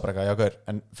strax var bara eitthvað, já gaur,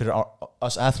 en fyrir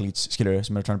us athletes, skilur,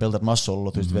 sem eru trying to build that muscle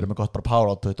og þú veist, við erum með gott bara power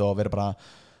output og við erum bara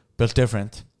built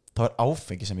different, þá er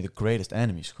áfengi sem er the greatest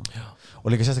enemy, sko.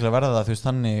 Og líka sérstaklega verða það, þú veist,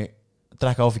 þannig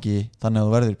drekka áfengi þannig að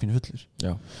þú verður pínu fullur.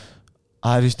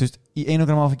 Það er, þú veist, í 1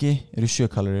 gram áfengi eru 7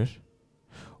 kaloríur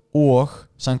og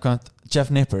samkvæmt Jeff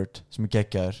Nippert sem er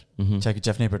geggjaður, tjekki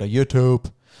Jeff Nippert á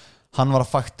YouTube, hann var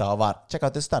að fakta og var check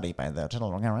out this study by the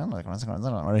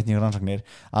rannsóknir,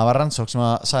 að var rannsókn sem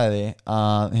að sagði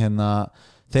að hérna,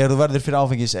 þegar þú verður fyrir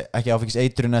áfengis, ekki áfengis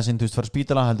eitrun eða sinn, þú veist, fara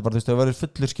spítala, heldur bara, þú veist, þegar þú verður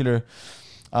fullur, skilur,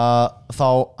 þá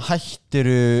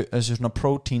hættiru þessu svona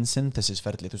protein synthesis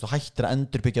ferli, þú veist, þú hættir að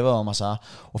endurbyggja vöðvamassa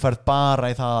og ferð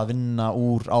bara í það að vinna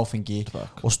úr áfengi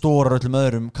og stórar öllum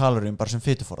öðrum kaloríum bara sem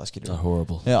fituforða, skilur. Það er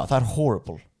horrible. Já, það er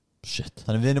horrible. Shit.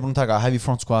 Þannig við erum búin að taka heavy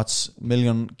front squats,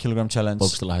 1,000,000 kilogram challenge.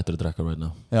 Bókstala hættur að drekka right now.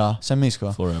 Já, sem mig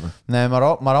sko. Forever. Nei,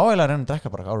 maður áægilega að reyna að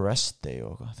drekka bara á rest day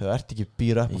og eitthvað. Þegar þú ert ekki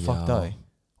býra upp og fucked að þig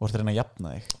og ert að reyna að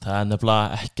jafna þig. Það er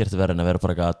nefnilega ekkert verið en að vera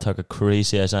bara að taka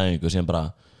crazy ass æfingu og síðan bara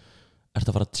ert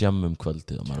að fara að jamma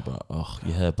kvöldið og maður bara,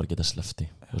 ég hefði bara getað slefti.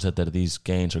 Og þetta er these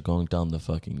gains are going down the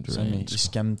fucking drain. Sem ég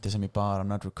skemmti sem ég bara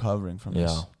not recovering from this.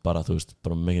 Já, bara þú veist,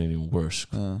 bara making it even worse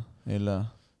sko.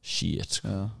 Eiginlega. Shit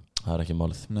sko. Það er ekki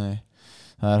málið. Nei.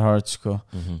 Það er hard sko.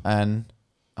 En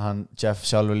hann Jeff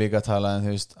sjálfur líka talaði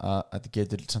þú veist að þetta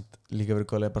getur samt líka verið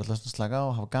góðlega bara að slaka á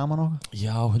og hafa gaman okkur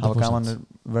já, 100% hafa gaman er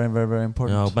very, very, very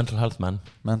important já, mental health man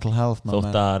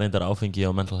þótt að reyndar áfengi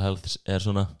og mental health er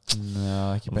svona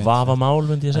vafamál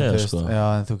myndi ég segja sko. já,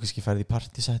 en þú kannski færði í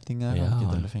partysettinga og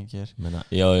getur alveg fengið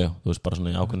já, þú veist bara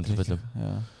svona í ákveðnum tilfellum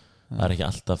það er ekki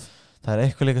alltaf það er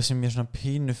eitthvað líka sem ég svona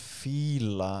pínu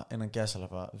fíla innan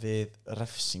gæsalappa við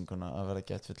refsinguna að vera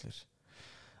geðfullur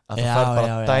að þú fær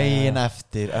bara daginn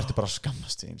eftir ertu bara að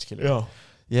skammast þín, skilur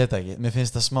ég veit ekki, mér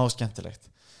finnst það smá skemmtilegt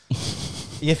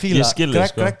ég fíla,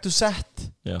 Greg Doucette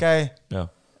gæi,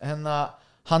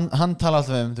 hann tala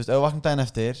alltaf þú veist, ef þú vaknar daginn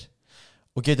eftir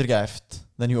og getur ekki eftir,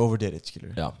 then you overdid it,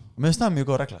 skilur og mér finnst það mjög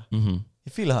góð regla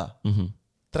ég fíla það,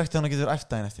 drekti hann að getur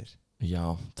eftir daginn eftir já,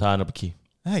 það er náttúrulega key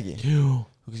það ekki? Jú.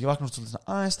 Þú kannski vaknar svona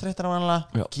aðeins þreyttar á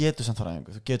vanlega getur samt fara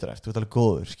einhver, þú getur eftir, þú ert alveg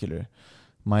góður, skilur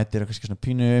mætir kannski svona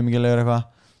pínu umíkilegur eitthvað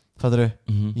fattur þú?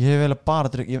 Ég hef vel að bara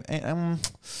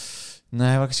nei,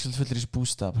 ég var kannski fullir í þessu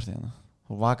bústaðapartíðina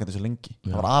og vakandi svo lengi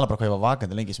það var alveg bara hvað ég var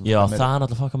vakandi lengi já, það er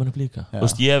náttúrulega fucka mér upp líka þú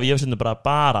veist, ég hef svona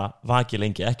bara vakið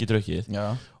lengi, ekki drukkið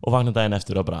og vakna daginn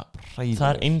eftir og bara það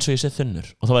er eins og ég sé þunnur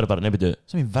og þá væri bara, nefnir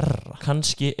sem ég verra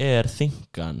kannski er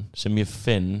þingan sem ég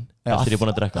finn eftir ég er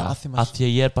búin að drekka að því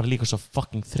að ég er bara líka svo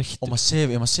fucking þreyttur og maður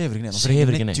sefur ekki neitt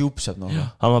maður ekki neitt djúpsefn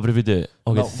hann var bara fyrir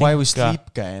Why We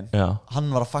Sleep gæinn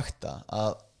hann var að fakta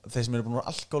að þeir sem eru búin að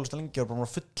vera alkoholista lengi og búin að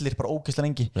vera fullir bara ógeðslega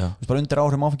lengi bara undir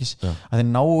áhrifum áfengis að þeir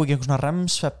ná ekki einhvern svona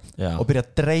remsvefn og byrja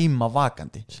að dreyma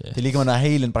vakandi þeir líka með að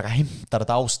heilin bara heimtar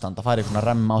þetta ástand að fara í svona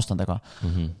rem ástand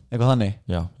eitthvað þannig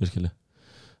já, virkilega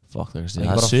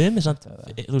það sumir samt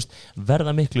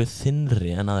verða miklu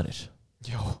þinnri en aðrir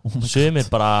sumir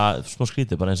bara smá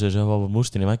skrítið bara eins og þess að það var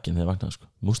mústin í veggin þegar vaknaði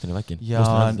mústin í veggin já,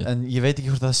 en ég veit ekki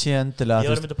hvort það sé endilega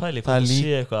ég var að mynda að pæli hvort það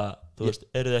sé eitthvað þú veist,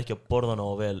 eru þið ekki að borða ná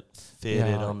vel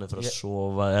fyrir hann fyrir að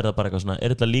sofa, er það bara eitthvað svona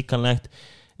er þetta líkanlegt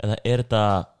eða er þetta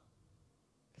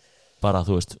bara,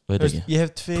 þú veist, veit ekki ég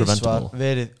hef tvisvar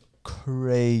verið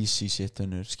crazy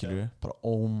shittunur, skilju bara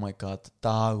oh my god,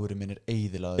 dagurinn minn er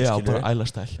eyðilaður, já, bara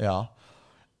ælastæl já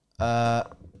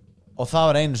og það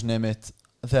var einu sinni mitt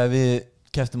þegar við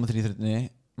keftum á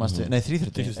 330 nei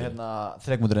 330, hérna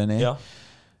þrekmúturreini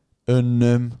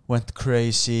went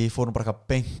crazy fórum bara eitthvað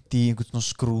beint í einhvern svona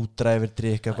skrúdræfir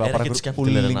drikk það er ekkert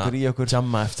skemmtilega en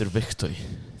jamma eftir Victory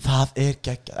það er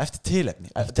geggjað, eftir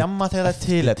tilefni jamma þegar það er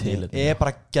tilefni er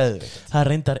bara geðveikt það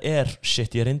reyndar er,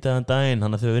 shit, ég reyndi þann daginn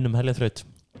hann að þau vinnum helja þraut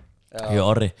í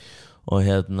orri og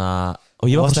hérna og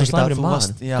ég var bara svo slæmur í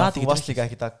maður þú varst líka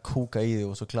ekkert að kúka í þig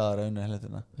og svo klaðar að unna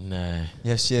heljatina nei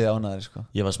ég hef séð ánæðir sko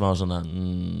ég var smá svona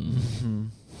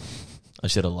I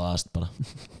should have lost bara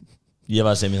ég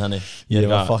var sem í þannig ég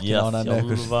var fucking ánægð með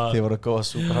ykkur þið voru að góða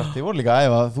super hart þið voru líka að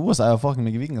æfa þú varst að æfa fucking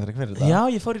mikið vikingar fyrir þetta já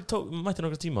ég fór mætti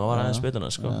nokkra tíma og var aðeins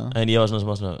betuna sko en ég var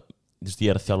svona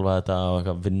ég er að þjálfa þetta og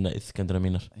vinna iðkendurna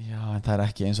mínar já en það er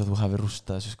ekki eins og þú hafi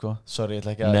rústað þessu sko sorry ég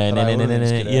ætla ekki að nei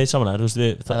ég er samanlega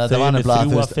þau er með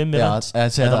 3-5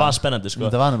 þetta var spennandi sko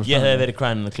ég hefði verið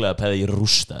crying in the club hefði ég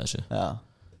rústað þessu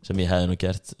sem ég hefði nú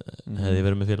gert hefði ég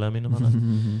verið með félaga mínum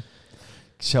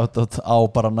shoutout á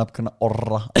bara nafnkvæmna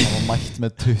Orra hann var mætt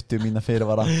með 20 mína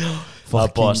fyrirvara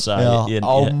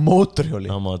á mótorhjóli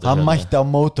hann mætti á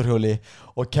mótorhjóli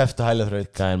og kefti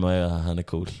hælaþraut gæn má eiga það, hann er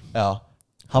cool já,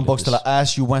 hann bókstala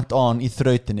as you went on í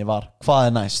þrautinni var hvað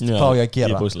er næst, hvað á ég að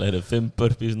gera ég bókstala hefði 5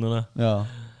 burpees núna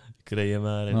greið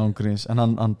með það en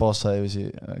hann bossaði við sig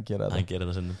að gera þetta hann gerir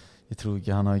þetta sendum ég trú ekki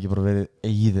að hann hafi ekki bara verið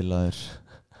eyðilaður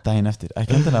daginn eftir,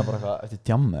 ekki endilega bara eitthvað eftir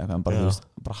djammi eitthvað, en bara, þú veist,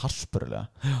 bara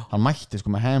harspurlega hann mætti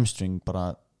sko með hamstring bara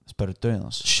spörðu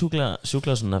döðans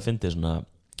sjúklega svona fyndið svona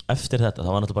eftir þetta,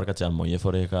 það var náttúrulega bara eitthvað jam og ég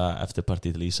fór í eitthvað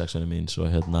eftirpartí til Ísaksson mín svo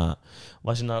hérna,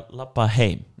 var sína að labba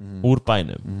heim úr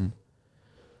bænum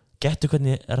gettu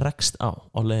hvernig rekst á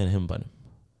leiðinu heim bænum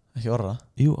ekki Orra?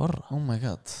 Jú, Orra oh my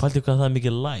god pælti hvað það er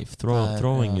mikið life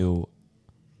throwing you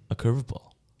a curveball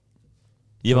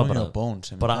ég var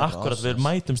bara akkurat við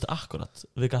mætumst akkurat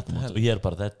við gattamót og ég er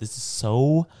bara that is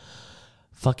so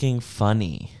fucking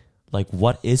funny like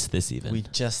what is this even we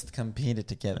just competed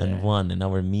together and won in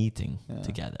our meeting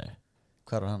together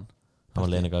hvað var hann? hann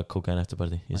var leiðin eitthvað kokain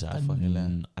eftirparti ég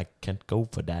sagði I can't go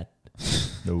for that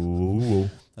no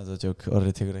þetta var joke,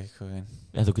 Orri tekur ekki kokain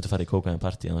þú getur farið í kokain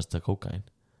party en það er kokain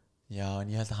já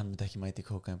en ég held að hann myndi ekki mæti í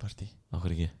kokain party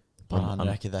okkur ekki hann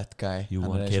er ekki that guy jú,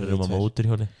 hann keirir á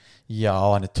mótorhjóli já,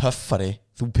 hann er töffari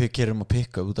þú keirir á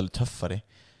pick-up, þú er alveg töffari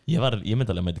ég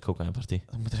myndi alveg mæti kokainpartí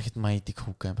þú myndir ekkert mæti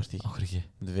kokainpartí okkur ekki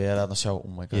þú myndir vera að sjá, oh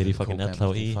my god ég er í fucking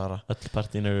LHI öll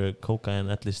partín eru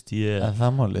kokain, LSD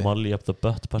Molly up the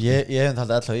butt party ég hef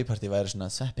haldið LHI party væri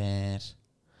svona seppir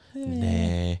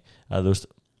nei, að þú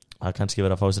veist það kannski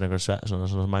verið að fá sér einhver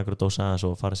svona microdósa aðeins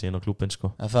og fara sér inn á klúbin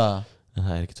sko. En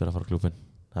það ekkert verið að fara á klúbin.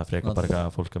 Það frekar bara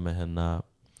eitthvað fólk með hérna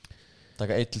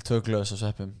taka 1-2 glös á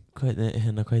sveppum.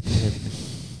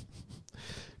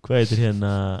 Hvað heitir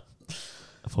hérna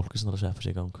fólk sem þarf að sveppa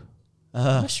sig í gang?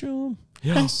 Mushroom.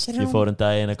 Ég fór en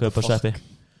daginn að kaupa sveppi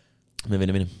með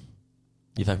vinum mínum.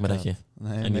 Ég fekk mér ekki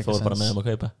en ég fór bara með þeim að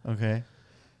kaupa. Okay.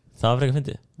 Það var frekar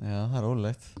fyndið. Já, það er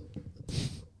ólegt.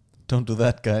 Don't do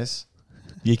that, guys.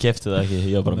 Ég kefti það ekki,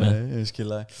 ég var bara með. Nei, ég skil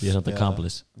það. Ég er samt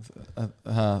accomplice.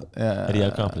 Er ég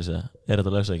accomplice eða? Er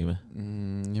þetta lögsa ekki með?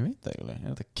 Ég veit það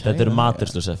ekki. Þetta eru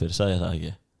matursluseffir, sagði ég það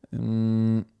ekki?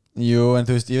 Jú, en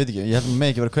þú veist, ég veit ekki. Ég held með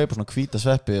ekki verið að kaupa svona hvíta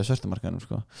sveppi á svörtumarkaðinum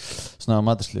sko. Svona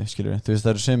maturslu, skilur við. Þú veist,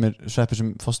 það eru semir sveppi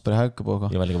sem fórst bara í Haugabók og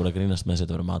eitthvað. Ég var líka bara að grínast með þess að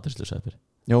þetta verið matursluseffir.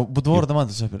 Já, þú voru þetta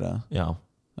matursluseffir, eða? Já.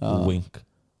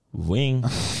 Wink.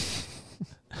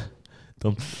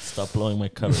 Don't stop blowing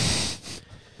my cover.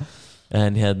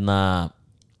 En hérna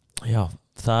já,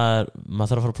 það er maður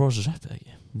þarf að fara að prófa þessu sveppið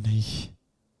ekki? Nei.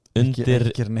 Undir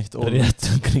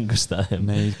réttum kringustæðum.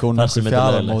 Nei, góð nokkur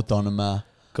fjallamót á honum með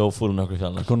Go full nokkur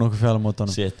fjallamót. Góð nokkur fjallamót á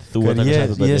honum. Shit, þú ert að setja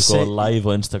þetta go live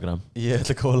á Instagram. Ég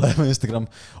ætla að go live á Instagram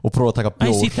og prófa að taka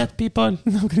bjór. I see that people.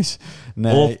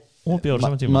 Nei. Og bjór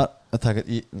saman tíma.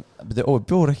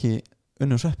 Bjór ekki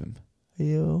unni á sveppum.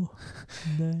 Jú.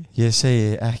 Ég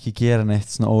segi ekki gera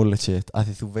neitt svona óleitt shit af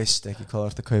því þú veist ekki hvað þú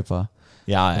ert að kaupa.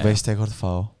 Þú veist ekki hvað þú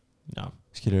fá. Já.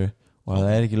 Skilur við. Og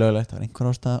það er ekki löglegt. Það er einhver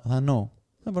ástæð og það er nóg.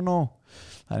 Það er bara nóg.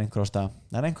 Það er einhver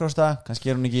ástæð. Kannski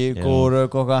er hún ekki góð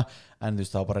rög og eitthvað. En þú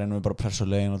veist þá bara reynum við bara að pressa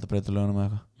lögin og alltaf breyta lögunum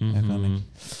eða eitthvað.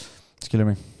 Skilur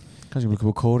mig. Kannski bara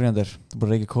köpa kóríander. Þú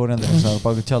bara reykja kóríander og það er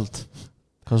baka tjald.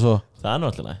 Hvað svo? Það er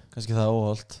náttúrulega. Kannski það er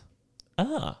óholt.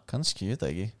 Kannski, ég veit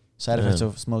það ekki. Side effects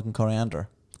of smoking coriander.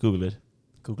 Google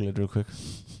it real quick.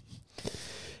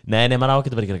 Nei, maður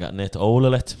ágætti bara ekki eitthvað neitt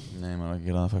ólulegt. Nei, maður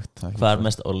ekki gera það fakt. Hvað er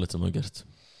mest ólulegt sem þú hefur gert?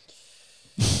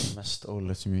 Mest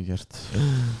ólulegt sem ég hef gert.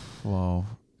 Wow.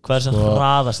 Hvað er sem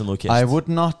hraðast sem þú hefur gert? I would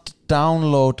not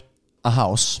download a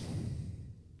house.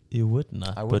 You would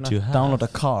not, I would not download a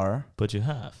car. But you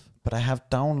have. But I have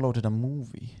downloaded a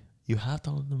movie. You have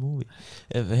downloaded a movie.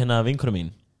 Hérna vinkona mín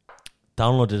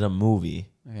downloaded a movie.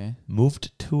 Okay.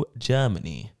 Moved to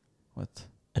Germany. What?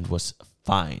 And was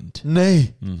fined.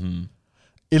 Nei.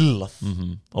 Illað.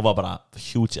 Og var bara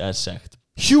huge as sekt.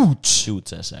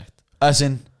 Huge as sekt. As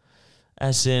in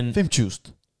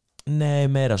 50.000. Nei,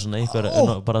 meira svona einhver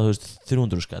bara þú veist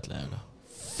 300 skall eða eitthvað.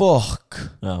 Fuck.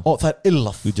 Og það er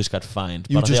illað. You just got fined.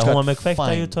 Bara því að hún var með kveikt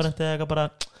á YouTube eða eitthvað bara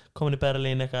komin í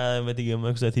Berlín eitthvað, veit ekki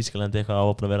eitthvað Þýskalandi eitthvað að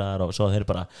opna að vera þar og svo þeir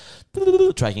bara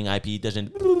tracking IP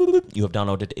doesn't you have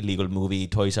downloaded illegal movie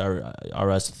Toys R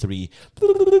Us 3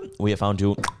 we have found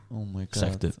you. Oh my god.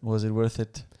 Sektu. Was it worth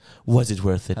it?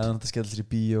 Hefði hann þetta skellt sér í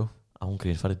bíó?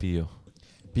 Ángrín, farið bíó.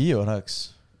 Bíó er hags.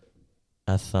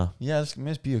 Eða ég elskar,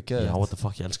 mér finnst bíó geðvægt. Já, what the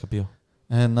fuck, ég elskar bíó.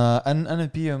 En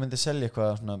bíó myndi selja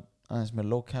eitthvað svona aðeins með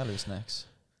low calorie snacks.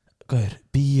 Gauður,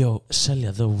 bíó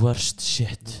selja the worst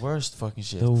shit. The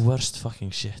worst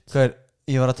fucking shit. Gauður,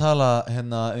 ég var að tala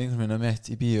hérna einhvern veginn mitt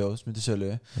í bíó sem myndi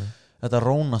sölu. Þetta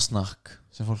rónasnakk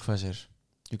sem fólk fæði sér.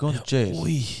 You're going to jail.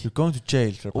 You're going to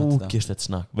jail. Ógeðslegt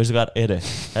snakk. Veistu hvað er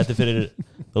þetta? Þetta er fyrir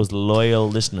those loyal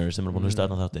listeners sem eru búin að hlusta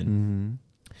þarna þáttinn.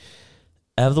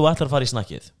 Ef þú ætlar að fara í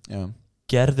snakkið,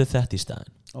 gerðu þetta í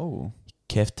staðinn.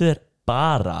 Keftu þér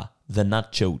bara the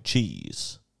nacho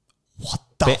cheese. What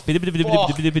the fuck?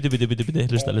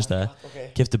 Hlusta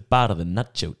Keftu bara the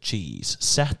nacho cheese.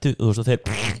 Settu, þú veist, og þeir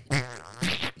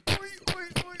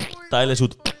dælis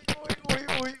út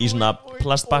í svona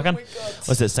plastbakkan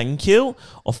og þessi thank you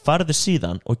og farðu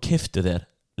síðan og keftu þér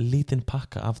lítinn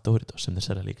pakka af Doritos sem þeir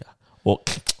serra líka og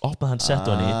opna hann,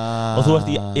 settu hann í og þú ert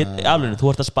í alveg, þú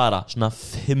ert að spara svona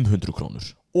 500 krónur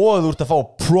og þú ert að fá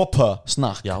proper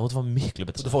snack. Já, þú ert að fá miklu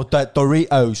betur. Þú ert að fá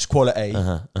Doritos quality.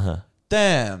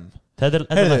 Damn.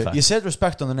 Heyrðu, ég set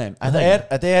respect on the name.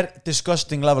 Þetta er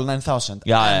disgusting level 9,000.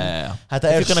 Já. Þetta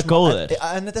er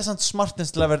en þetta er svona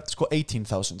smartest level sko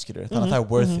 18,000 skilur. Þannig að það er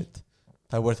worth it.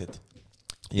 Það er worth it.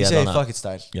 Ég segi fuck it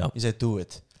style. Ég segi do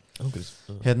it.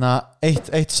 Hérna,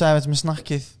 eitt savage með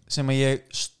snakkið sem að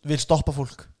ég vil stoppa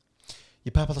fólk.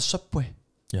 Ég peppa alltaf Subway.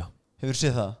 Já. Hefur þú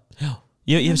séð það? Já.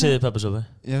 Ég hef séð peppa Subway.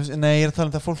 Nei, ég er að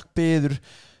tala um það að fólk biður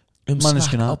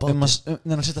manneskuna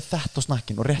að setja þetta á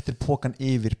snakkin og réttir pókan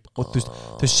yfir og þú veist,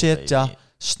 þau setja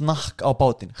snakk á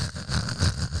bátinn.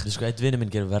 Þú sko, eitt vinur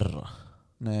minn gerir verra.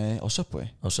 Nei, á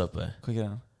Subway? Á Subway. Hvað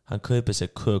gerir hann? Hann kaupir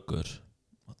sér kökur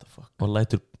og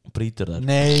lætur brýtur þar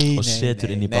og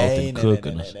setur inn í bátinn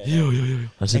kökunar. Jú.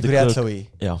 Einhver jætla í?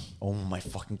 Já. Oh my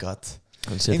fucking god.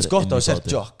 eins gott á að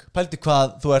setja jock pældi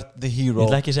hvað þú ert the hero ég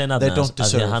ætla ekki að segja they don't nafn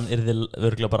deserve hann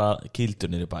örgulega bara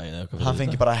kýldur niður í bæ hann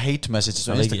fengi bara hate messages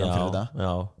á Instagram fyrir þetta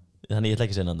já, þannig ég ætla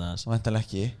ekki að segja nafn og vantarlega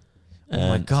ekki oh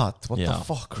my god, what the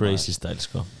fuck crazy style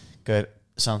sko gauðir,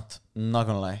 samt, not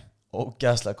gonna lie og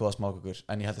gæðslega góða smákökur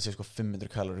en ég held að sé sko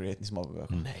 500 kalórir í einni smáköku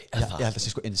ég held að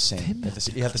sé sko insane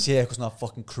ég held að sé eitthvað svona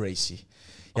fucking crazy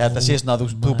ég held að sé svona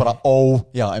að þú bara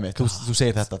já, einmitt, þú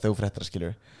segir þetta þegar þú fréttar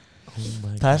skilur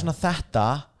það er svona þetta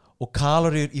og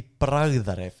kalórir í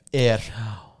bragðaref er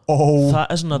það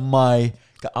er svona my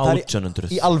 1800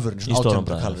 í alvörun svona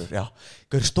 1800 kalórir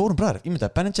gauður stórum bragðaref, ég myndi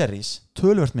að Ben & Jerry's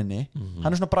töluvert minni,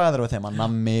 hann er svona bragðaref af þeim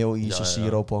nammi og ís og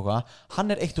síróp og hvað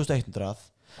hann er 1100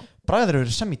 bragðar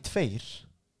eru sem í 2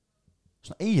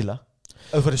 svona eiginlega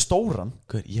ef þú fyrir stóran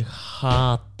ég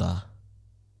hata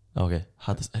ok,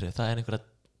 það er einhverja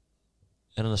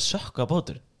er hann að sökka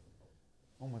bátur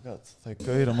oh my god, það er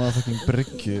gauður að maður fucking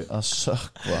bryggju að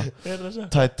sökva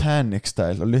Titanic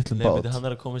style og litlum bát hann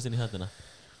er að komast inn í hættina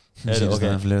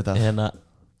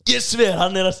ég sver,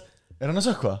 hann er hann að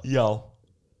sökva? já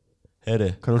hvað er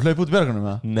þú hlaup út í björgunum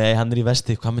með það? nei, hann er í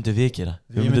vesti, hvað myndum við gera?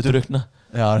 við myndum drukna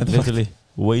literally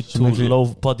way too low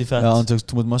body fat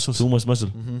too much muscle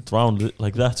drown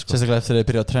like that sko. sérstaklega eftir að ég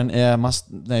byrja á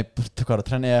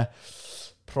Tren E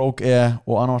Próg E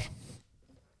og Anwar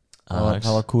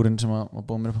það var kúrin sem var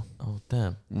búið mér upp oh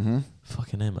damn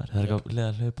fucking neymar það er ekki að lega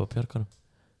að hlaupa á björgunum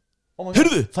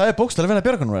hörðu, það er bókstæðlega vel að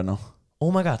björgunum right now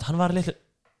oh my god, hann var litlu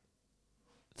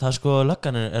það er sko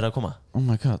lögganir er að koma oh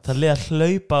my god það er lega að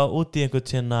hlaupa út í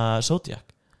einhvern tína Zodiac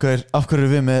Hver, af hverju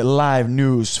er við með live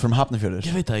news from Hafnarfjörður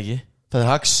ég veit það ekki það er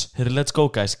Hax let's go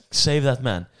guys, save that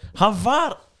man hann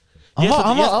var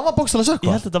bókstæðlega sökva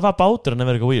ég held að þetta var bátur en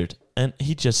það verið eitthvað weird and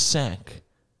he just sank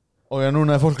og já,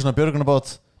 núna er fólk svona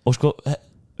björgunarbát og sko,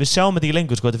 við sjáum þetta ekki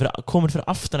lengur sko, þetta er komin fyrir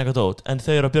aftan eitthvað dót en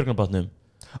þau eru á björgunarbátnum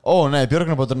nei,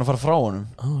 björgunarbáturinn að fara frá honum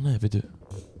nei,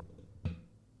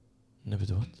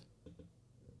 veitu what?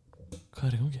 Hvað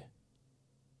er í gangi?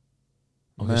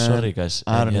 ok, sorry guys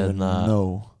I don't even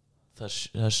know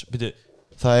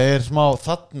það er smá,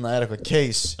 þarna er eitthvað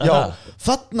case já,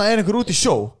 þarna er einhver út í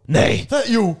sjó nei,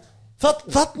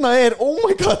 þarna er, oh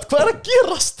my god, hvað er að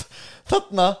gerast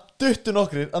þarna duttu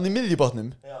nokkrir að í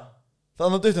miðjubátnum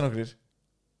þarna duttu nokkrir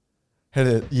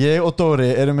heyrðu, ég og Dóri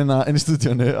erum inn í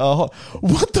stúdíónu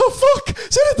what the fuck,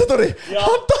 sér þetta Dóri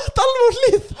hann datt alveg á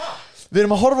hlið við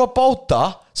erum að horfa á báta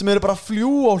sem eru bara að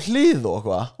fljúa á hlið og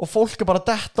eitthvað og fólk er bara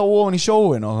að detta ofan í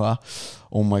sjóin og eitthvað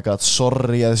oh my god,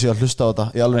 sorry að þið séu að hlusta á þetta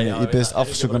í alveg, ég byggðist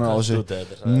afsökunar á þessu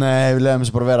nei, við leiðum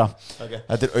þessu bara vera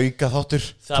þetta er auka þáttur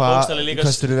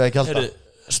hvað styrir við ekki alltaf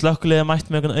slökkulega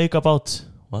mætt með einhvern auka bát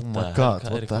oh my god,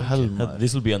 what the hell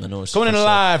this will be on the nose coming in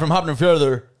live from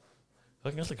Hafnarfjörður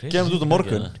gefum þetta út á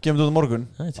morgun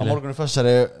á morgun er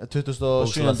fessari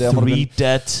 27. 3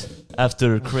 dead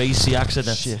after crazy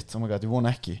accident shit, oh my god, ég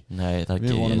vona ekki nei, það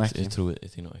ekki, ég trúi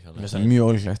því nú ekki það er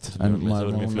mjög ólíklegt það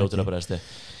er mjög fljótur að bregðast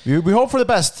we hope for the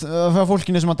best fyrir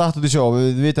fólkinu sem að datt út í sjó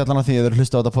við viti allan á því að þeir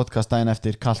hlusta á þetta podcast daginn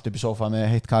eftir kallt upp í sófa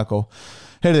með heitt kakó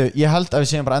heyrðu, ég held að við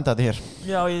séum bara enda þetta hér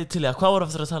já, ég til ég, hvað voru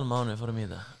aftur að tala um ánum fórum í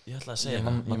þetta ég ætla að segja ég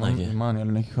man ég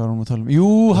alveg ekki hvað vorum að tala um jú,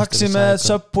 Haxi með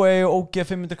Subway og OG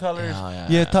 500 kalorir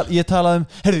ég talaði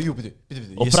heyrðu, jú,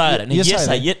 byrju og bræðir,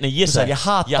 ég sagði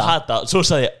ég hata svo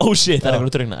sagði ég, oh shit, það er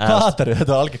einhverju drögna hvað hatar þau,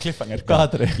 þetta var algjör cliffhanger hvað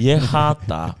hatar þau ég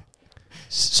hata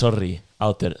sorry,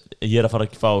 átur ég er að fara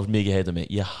að fá mikið heita mig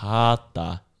ég hata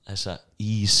þessa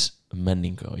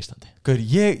ísmenningu á Íslandi Gaur,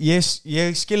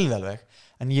 ég skilði alveg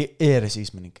en ég er þessi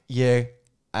ísmenning ég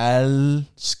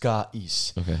elska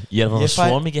ís okay. ég er að fá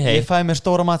svo mikið heit ég fæ mér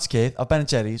stóra matskeið af Ben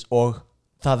 & Jerry's og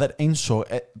það er eins og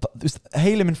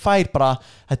heilin minn fær bara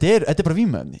þetta er bara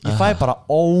vímöfni ég fæ bara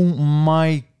oh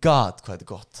my god hvað þetta er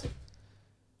gott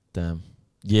damn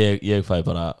ég fæ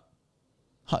bara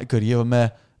Gaur, ég var með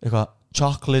eitthvað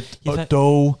chocolate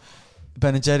dough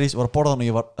Ben & Jerry's og var að borða hann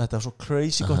og þetta var svo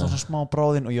crazy gott og svona smá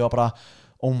bráðinn og ég var bara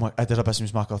oh my, þetta er það best sem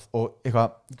ég smakað og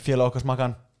eitthvað félag okkar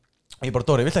smakkan og ég bara,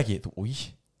 Dóri, vilt ekki? Új,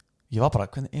 ég var bara,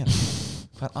 hvernig er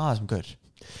hvað er aðeins sem gaur?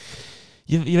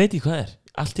 Ég veit ekki hvað er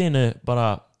allt í einu bara,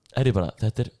 er ég bara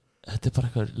þetta er bara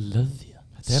eitthvað löðja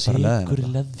sigur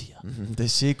leðja þetta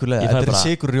er sigur leðja, þetta er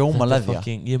sigur rjóma leðja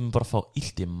ég mun bara fá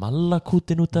illt í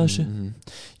malakútin út af þessu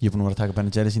ég er búin að vera að taka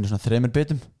Ben & Jerry's sínu svona 3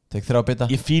 bitum tek 3 bita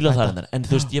ég fíla það en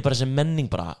þú veist, ég er bara sem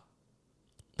menning bara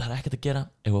það er ekkert að gera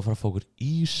ef að fara að fá okkur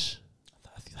ís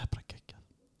það er bara geggjað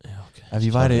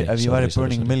ef ég væri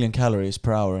burning million calories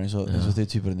per hour eins og þið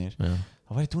týpurinnir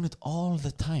þá væri ég doing it all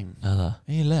the time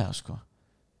eiginlega sko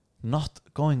not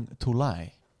going to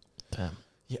lie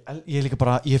ég líka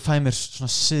bara ég fæ mér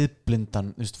svona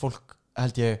siðblindan þú veist fólk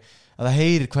held ég að það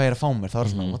heyrir hvað ég að fá mér, það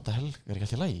svona what the hell, ekki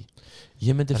alltaf í lagi.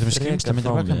 Ég myndi frekar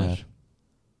fá mér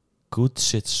good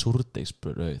shit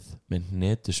súrdeigsbrauð með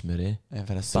hnetusmjöri,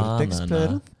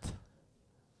 banana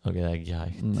ok, það ekki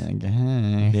hægt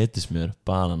hnetusmjör,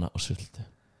 banana og sultu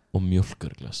og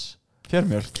mjólkurglas.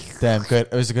 Fjörmjólk,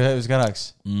 veistu hvað Rax?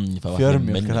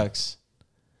 Fjörmjólk Rax.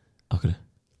 Akkur?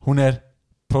 Hún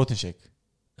protein shake.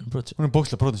 Hún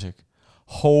bókslega protein shake.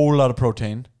 Whole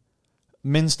protein,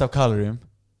 minnst af kaloríum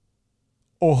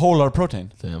og whole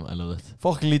protein. Damn, I love that.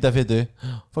 Fokkin lítið af fitu,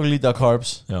 fokkin lítið af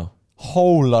carbs. Já.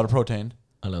 Whole protein.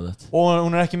 I love that. Og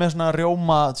hún ekki með svona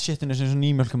rjóma shitinu sem svona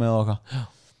nýmjölku með og okkar. Já.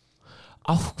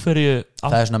 Af hverju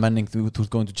það svona menning, þú ert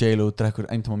going to jail og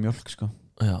drekkur eintóma mjölk sko.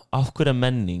 Já, af hverju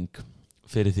menning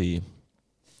fyrir því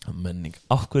menning,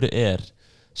 af hverju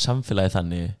samfélagið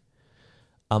þannig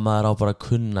að maður á bara að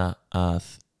kunna að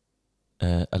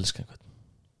elska einhvern.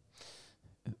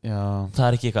 Já.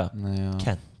 Það ekki eitthvað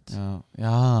kennt.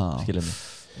 Já. Skilur mig.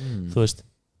 Þú veist,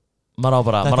 maður á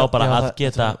bara að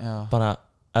geta bara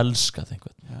elskað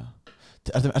einhvern. Já.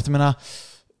 Ertu að meina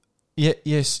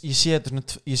ég sé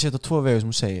þetta á tvo vegu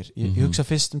sem þú segir. Ég hugsa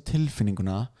fyrst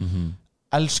tilfinninguna.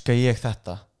 Elska ég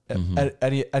þetta?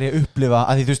 Er ég að upplifa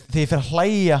að því þú veist, þegar ég fer að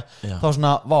hlæja þá svona,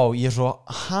 vá, ég svo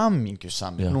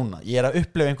hamingjusamur núna. Ég að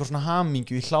upplifa einhver svona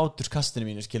hamingju í hláturskastinu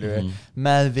mínu, skilur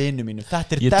með vinum mínu.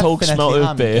 Þetta definitely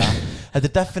hamingja.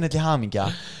 Þetta definitely hamingja.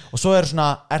 Og svo svona,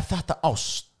 þetta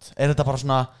ást? Þetta bara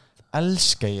svona,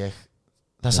 elska ég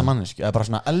þessa mannesku? Eða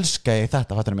bara svona, elska ég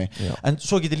þetta, fattar mig? En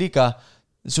svo skildi ég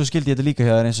þetta líka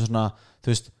hjá þér eins og svona,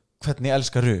 þú veist, hvernig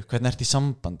elskar hvernig ert í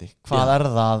sambandi? Hvað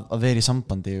það að vera í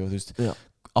sambandi og þú veist,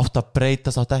 átt að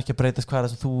breytast, átt ekki að breytast, hvað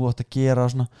það sem þú átt að gera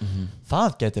og svona.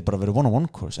 Það getur bara verið one-on-one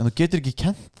course, en þú getur ekki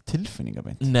kent tilfinningar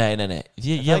beint. Nei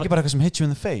það ekki bara eitthvað sem hits you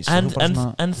in the face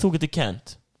en þú getur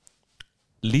kent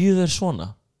líður svona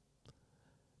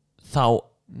þá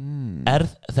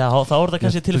þá það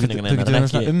kannski tilfinningan þú getur verið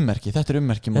svona ummerki, þetta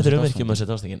ummerki að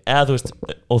setja ástængin, eða þú veist,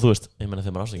 og þú veist, ég meina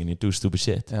þegar maður ástængin, you do stupid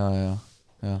shit.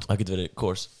 Það getur verið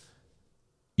course.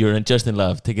 You're just in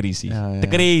love, take it easy.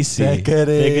 Take it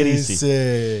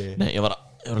easy. Nei, ég var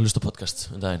að hlusta podcast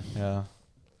daginn.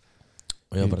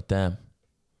 Og ég var bara, damn,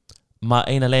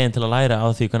 eina leiðin til að læra á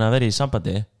því hvernig að vera í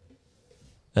sambandi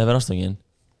eða vera ástængin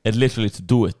literally to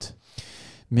do it.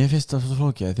 Mér finnst það svo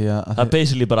flókið því að það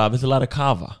basically bara, viltu læra að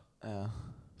kafa?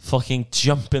 Fucking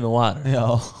jump in the water.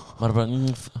 Maður bara,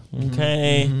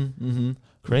 okay,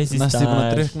 crazy style. Næstu búin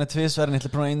að drukna tvisvar en ég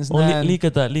ætla að prófa einu sinni. Og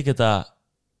líka þetta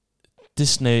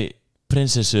Disney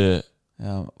prinsessu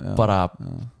bara,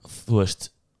 þú veist,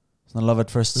 love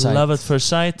at first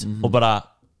sight og bara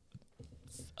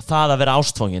það að vera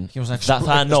ástfangin,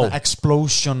 það nóg,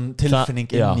 explosion tilfinning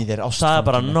inn í þér, það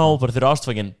bara nóg, bara þegar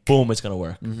ástfangin, boom, it's gonna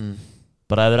work.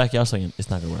 Bara ef þið ekki ástfangin,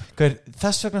 it's not gonna work.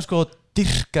 Þess vegna sko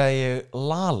dyrka ég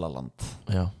La La Land.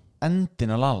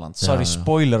 Endin á La La Land. Sorry,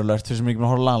 spoiler alert fyrir sem ég ekki búin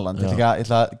að horfa La La Land. Ég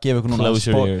ætla að gefa ykkur núna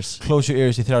close your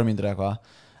ears í 3 mínútur eða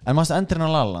eitthvað. En maður endin á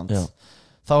La La Land,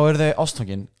 þá þau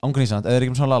ástfangin, ángrínsand, eða ekki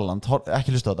með svona La La Land,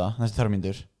 ekki hlusta á þetta, næstu 3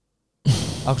 mínútur.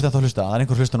 Akkur þetta að hlusta, það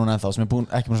einhver hlusta núna ennþá sem búin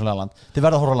ekki með svona La La Land. Þið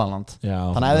verða að horfa á La La Land.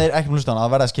 Þannig að ef þið ekki með hlusta á hana,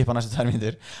 það verða að skipa næstu 2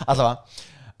 mínútur. Allavega,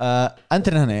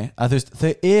 endurinn henni, að þú veist,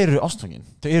 þau eru ástfangin.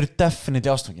 Þau eru definitely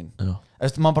ástfangin.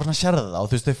 Maður bara svona sérði það og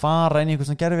þú veist, þau fara inn í einhvern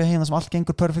svona gerfi heim sem allt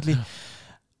gengur perfectly.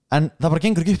 En það bara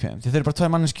gengur ekki upp hjá þeim, því þau eru bara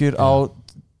 2 manneskjur á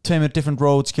 2 different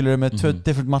roads, skilur með 2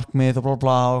 different markmið og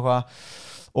bla og eitthvað.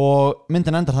 Og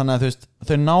myndin endar þannig að þú veist,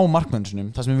 þau ná markmiðunum sinum,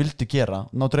 það sem við vildu gera,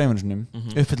 ná draumunum sinum,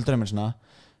 uppfylla drauminu sinna,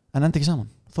 en enda ekki saman,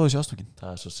 þó þessi ástfangin.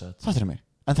 Það svo sad. Það er mig,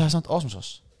 en það samt awesome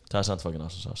sauce. Það samt fucking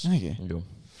awesome sauce. Nei ekki? Jú.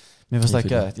 Mér finnst það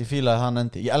ekki að þetta, ég fílaði hann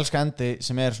endi. Ég elska endi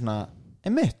sem svona,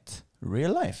 mitt,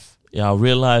 real life. Já,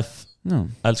 real life,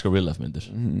 elskar real life myndir.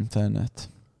 Það nett.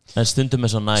 En stundum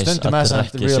svo nice að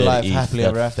drekja sér í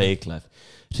fake life.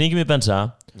 Hringjum í Benza,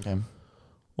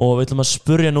 og við ætlum að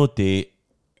spurja núti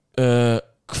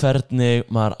hvernig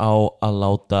maður á að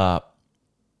láta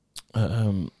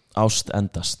ást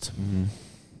endast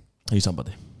í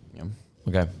sambandi.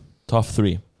 Ok, top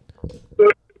 3.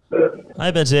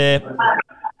 Hæ Benzi.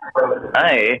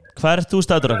 Hæ. Hvað ert þú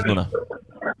stættur okkur núna?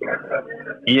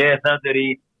 Ég er stættur í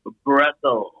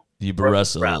Brussels. Í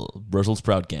Brussels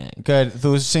Proud Gang. Ok,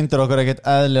 þú sýndir okkur ekkert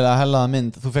eðlilega hellaða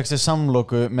mynd. Þú fékkst þér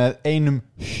samloku með einum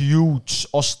huge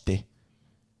osti.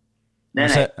 Nei,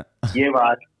 ég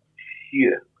var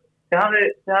 7. Þið hafið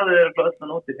verið öll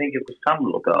að nóti fengið ykkur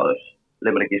samloka á þess.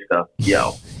 Leif mér ekki giska. Já.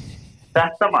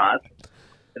 Þetta var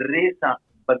risa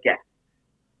baguette.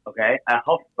 Ok,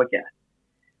 hálf baguette.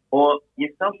 Og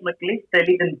ég sá svona glitta í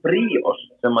lítinn brioche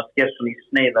sem að sker svona í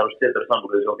sneiðar og setur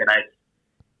samloka þessu okkur næst.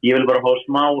 Ég vil bara fá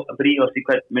smá brioche í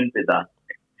hvert myndi þetta.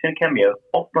 sem kem ég,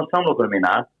 opna samlokunum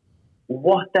mína,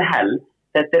 what the hell,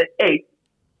 þetta einn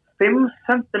 5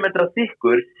 cm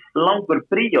þykkur langur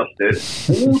bríostur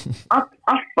út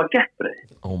allt baguettebrauð.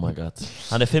 Oh my god.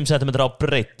 Hann 5 cm á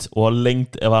breidd og á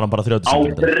lengd var hann bara 30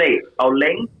 cm. Á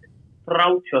lengd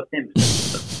 35 cm.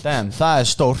 Damn, það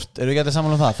stórt. Eru við getið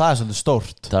saman það? Það svolítið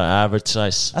stórt. Það average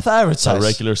size. Það average size? Það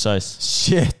regular size.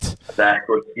 Shit. That's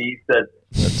what she said.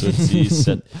 That's what she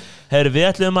said. Herri, við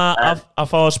ætlum að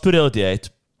fá að spyrja út í eitt.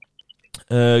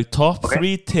 Top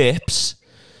 3 tips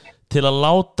til að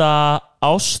láta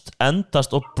ást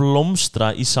endast og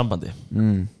blómstra í sambandi.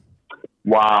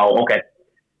 Wow, ok.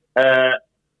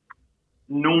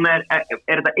 Númer,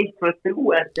 þetta 1, 2,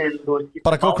 3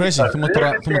 bara go crazy, þú mátt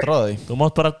ráða því. Þú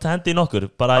mátt bara hendi í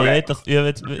nokkur. Bara ég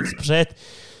veit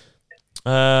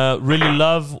really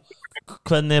love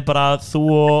hvernig bara þú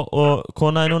og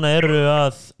konaði núna eru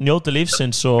að njóta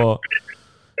lífsins og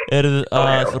eru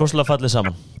að rosalega fallið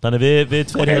saman. Þannig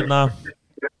við tveir hérna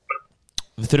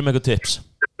við þurfum eitthvað tips.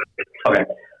 Ok,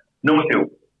 númer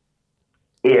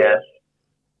 3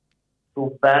 þú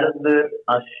verður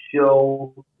að show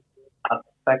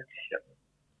affection.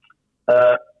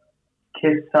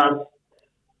 Kissast,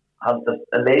 haldast,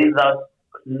 leiðast,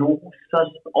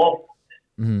 knúsast oft.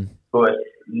 Þú veist,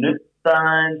 nutta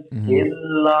hans,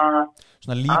 gilla.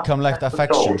 Svona líkamlegt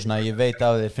affection, svona ég veit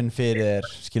á þér, finn fyrir þér,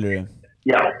 skilur við.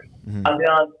 Já, af því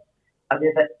að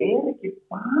það ekki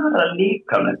bara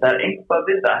líkamlegt, það eitthvað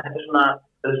við það.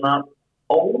 Þetta svona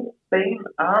óbein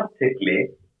athygli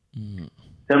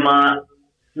sem að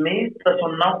smita svo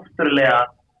náttúrulega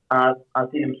að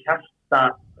þínum hjarta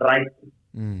rætum.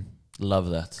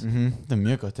 Love that. Það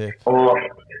mjög gott tip. Og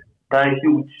það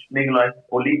huge, mikilvægt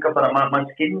og líka bara, maður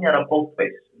skynjar á both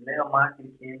ways. Þegar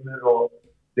makinn kemur og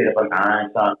byrja bara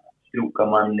aðeins að strjúka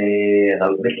manni eða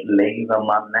vill leiða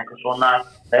manni, eitthvað svona.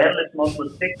 Það alveg smá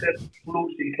svona sticker,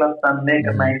 flús í klassan,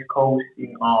 mega nice, cozy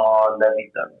og það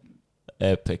vita.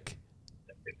 Epic.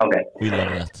 Ok. We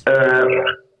love that.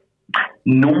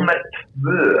 Númer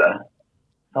 2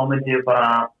 þá myndi ég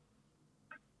bara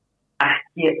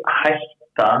ekki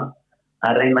hætta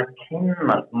að reyna að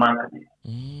kynnast makanum.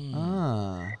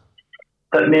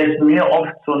 Það er mjög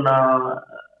oft svona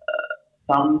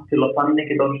samtil og þannig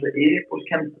geta orðið svo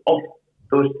yfirbúrskemmt oft.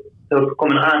 Þú veist, þegar þú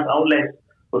komin aðeins áleið,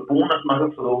 þú ert búin að svona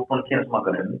hugsa og þú ert búin að kynnast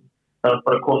makanum. Það er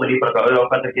bara komin í bara, hvað er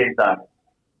að gera í dag?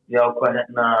 Já, hvað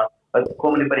hérna, það er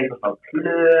komin í bara eitthvað svona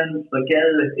plön, svona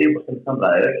geðveikt yfirbúrskemmt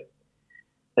samræður.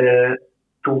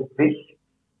 Þú vilt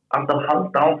alltaf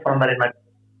halda áfram að reyna að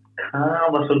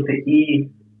kafa svolítið í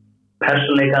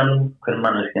persónuleikann, hvernig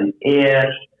manneskjan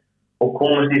og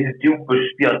komast í þessi djúpu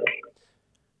spjöll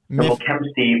sem þú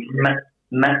kemst í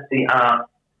með því að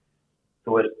þú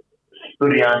veist,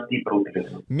 spurja hans dýpar út í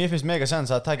hlutum. Mér finnst mega sens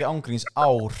að það taki ángríns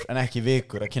ár en ekki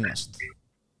vikur að kynnast.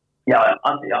 Já,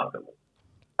 það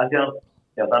er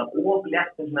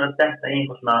oflétt sem að detta í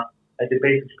einhver svona þessi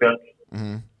basic spjöll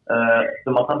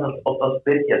sem að þannig oftast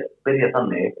byrja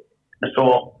þannig, en svo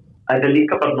þetta er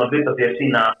líka bara svona að hluta því að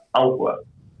sína áhuga.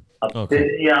 Að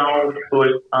byrja á, þú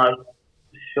veist, að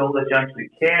show that you actually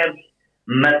care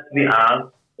með því að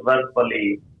verbally,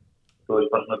 þú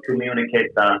veist, bara svona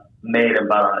communicata meir en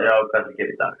bara, já, hvað það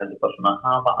gerir í dag. Þetta er bara svona að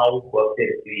hafa áhuga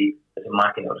fyrir því þessi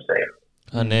makinn er að segja.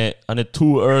 Hann er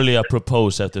too early að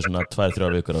propose eftir svona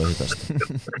 2-3 vikur á að hittast.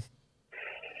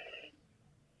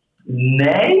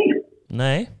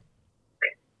 Nei.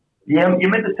 Ég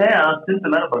myndi segja að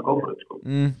stundum er bara go for it, sko.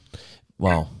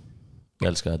 Wow, ég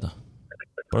elska þetta.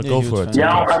 Bara go for it.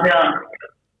 Já, af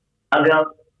því að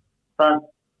það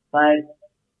er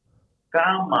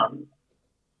gaman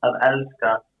að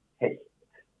elska heitt.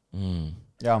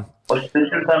 Já. Og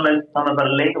stundum þannig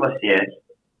bara leifa sér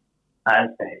að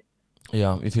elska heitt. Já,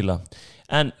 ég fíla.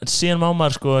 En síðan má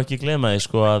maður sko ekki gleyma því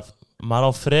sko að maður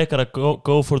á frekar að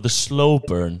go for the slow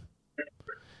burn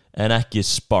en ekki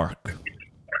spark.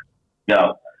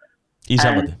 Já. Í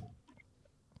sambandi.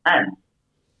 And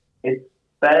it's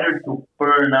better to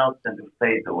burn out than to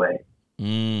fade away.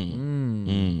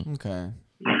 Okay.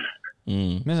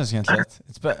 Mér finnst það skemmtilegt.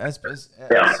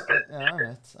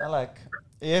 I like.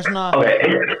 Ég er svona... Ok,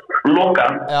 loka.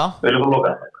 Já. Viljum við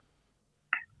loka?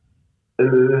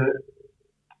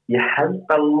 Ég held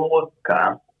að loka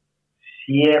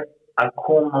sé að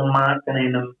koma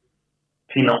makaneinum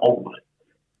sína óvart.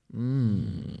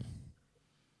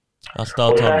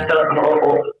 Alltaf á tónum.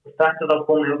 Og þetta þá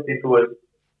komið út í, þú veist,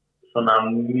 svona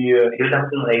mjög, ég held að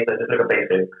þetta er frekar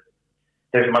basic,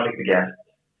 þegar sem allir ekki gert.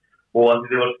 Og að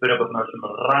þið voru að spyrja eitthvað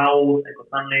svona ráð, eitthvað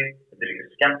þannig, þetta er líka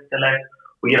skemmtilegt,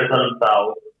 og ég er að tala þá,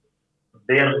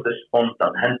 vera svolítið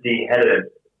spontan, hendi, herðu,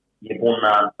 ég er búin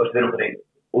að, við erum fyrir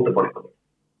út af borðið,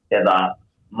 eða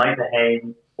mæta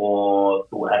heim og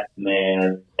þú ert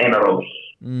með eina rós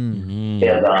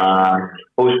eða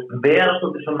og vera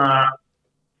svolítið svona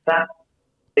það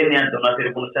inn í endurna þegar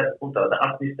ég er búin að setja út á þetta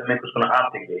allt nýst einhvers konar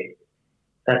athygli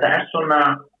þetta svona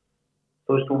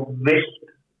þú veist, þú vilt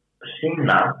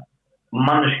sýna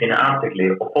manneskjunni athygli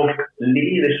og fólk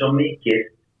líður svo mikið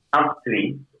af því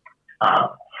að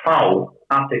fá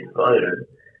athygli frá öðrum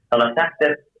þannig að þetta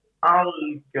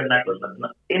algjör negla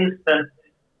svona instant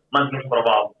manneskjunni bara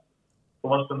vá þú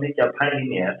varst svo mikið að pæla í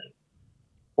mér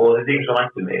og þetta ekki svo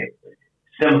vænt mig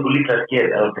sem þú líklega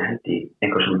gerir eða þú hendi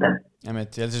einhver sem þenn ég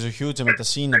held þessu svo huge að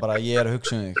sína bara að ég að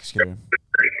hugsa þig skilur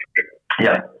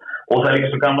já, og það líka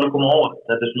svo gaman að koma á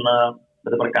þetta svona,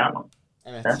 þetta bara gaman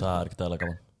það ekki aðlega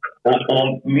gaman og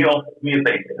mjög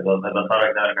beitt þetta þarf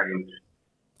ekki að vera ekki út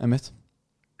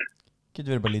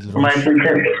getur verið bara lítil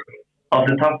off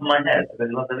the top of my head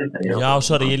já,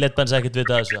 sorry, ég let Benz ekkert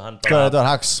vita þessu þetta var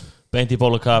hacks beint í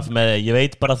bólukaf með þig, ég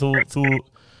veit bara þú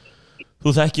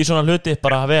þekkir svona hluti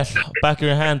bara vel, back of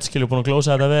your hands skilur, búin að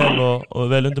glósa þetta vel og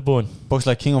vel undirbúin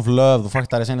bókslega King of Love, þú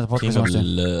faktar í senast podcast King of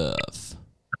Love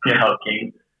já,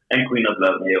 King and Queen of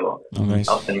Love en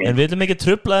við viljum ekki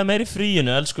trublaði meir í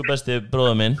fríinu elsku besti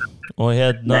bróður minn og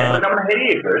hérna nei, það er gaman að heyra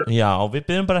ykkur já, við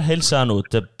byrjum bara að heilsa hann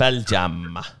út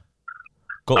Belgium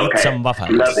go eat some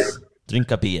waffles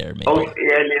drink a beer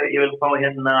ég vil fá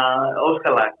hérna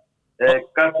óskalag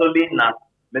Gasolina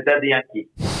með Daddy Yankee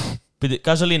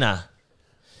Gasolina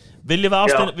viljum við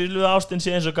ástin sé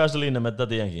eins og Gasolina með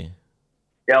Daddy Yankee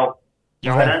já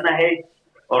Berenna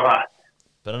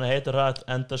heit og rætt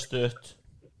enda stutt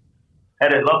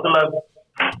herri, lots of love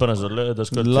bara svo lögðu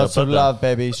skuld lots of love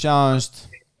baby, sjáumst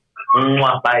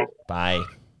bye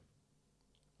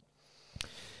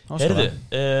heyrðu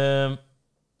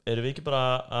erum við ekki bara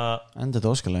að enda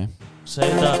þetta óskalagi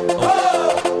segja þetta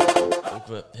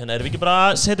hérna erum við ekki bara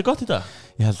að segja þetta gott í dag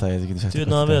ég held að ég geti sagt þú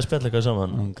veit náða við að spjalla eitthvað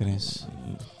saman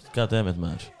goddammit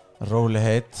maður róli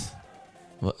heitt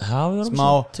smá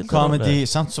comedy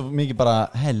samt svo mikið bara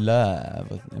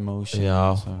love emotion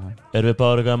já erum við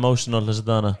bara eitthvað emotional þessi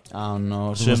dagana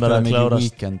no þú spila mikið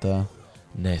weekend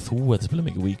nei þú ert að spila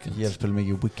mikið weekend ég er að spila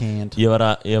mikið weekend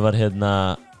ég var hérna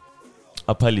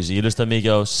að pæla í sig ég hlusta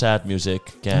mikið á sad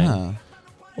music gang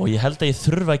og ég held að ég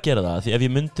þurfa að gera það því ef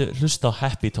ég myndi hlusta á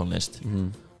happy tónlist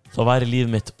þá væri líf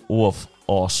mitt of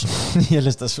awesome ég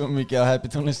hlusta svo mikið á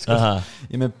happy tónlist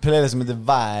ég með playlist sem heitir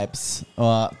Vibes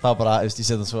og þá bara, ég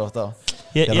setja það svo oft á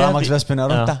ég rafmagnsvespinu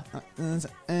að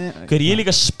rúnda ég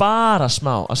líka spara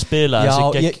smá að spila já,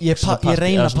 ég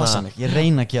reyna að passa mig ég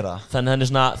reyna að gera þannig hann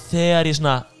er svona, þegar ég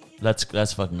svona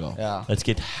let's fucking go let's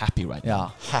get happy right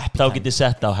now þá get ég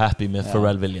sett á happy með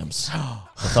Pharrell Williams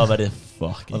og þá verði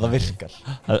fucking og það virkar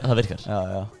það virkar já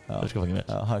virkar fucking vel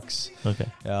hugs ok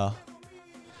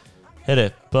heyri,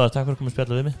 bara takk fyrir að koma að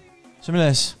spjalla við mig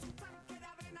sömuleiðis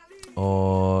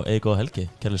og eigi góða helgi,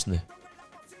 kærleysni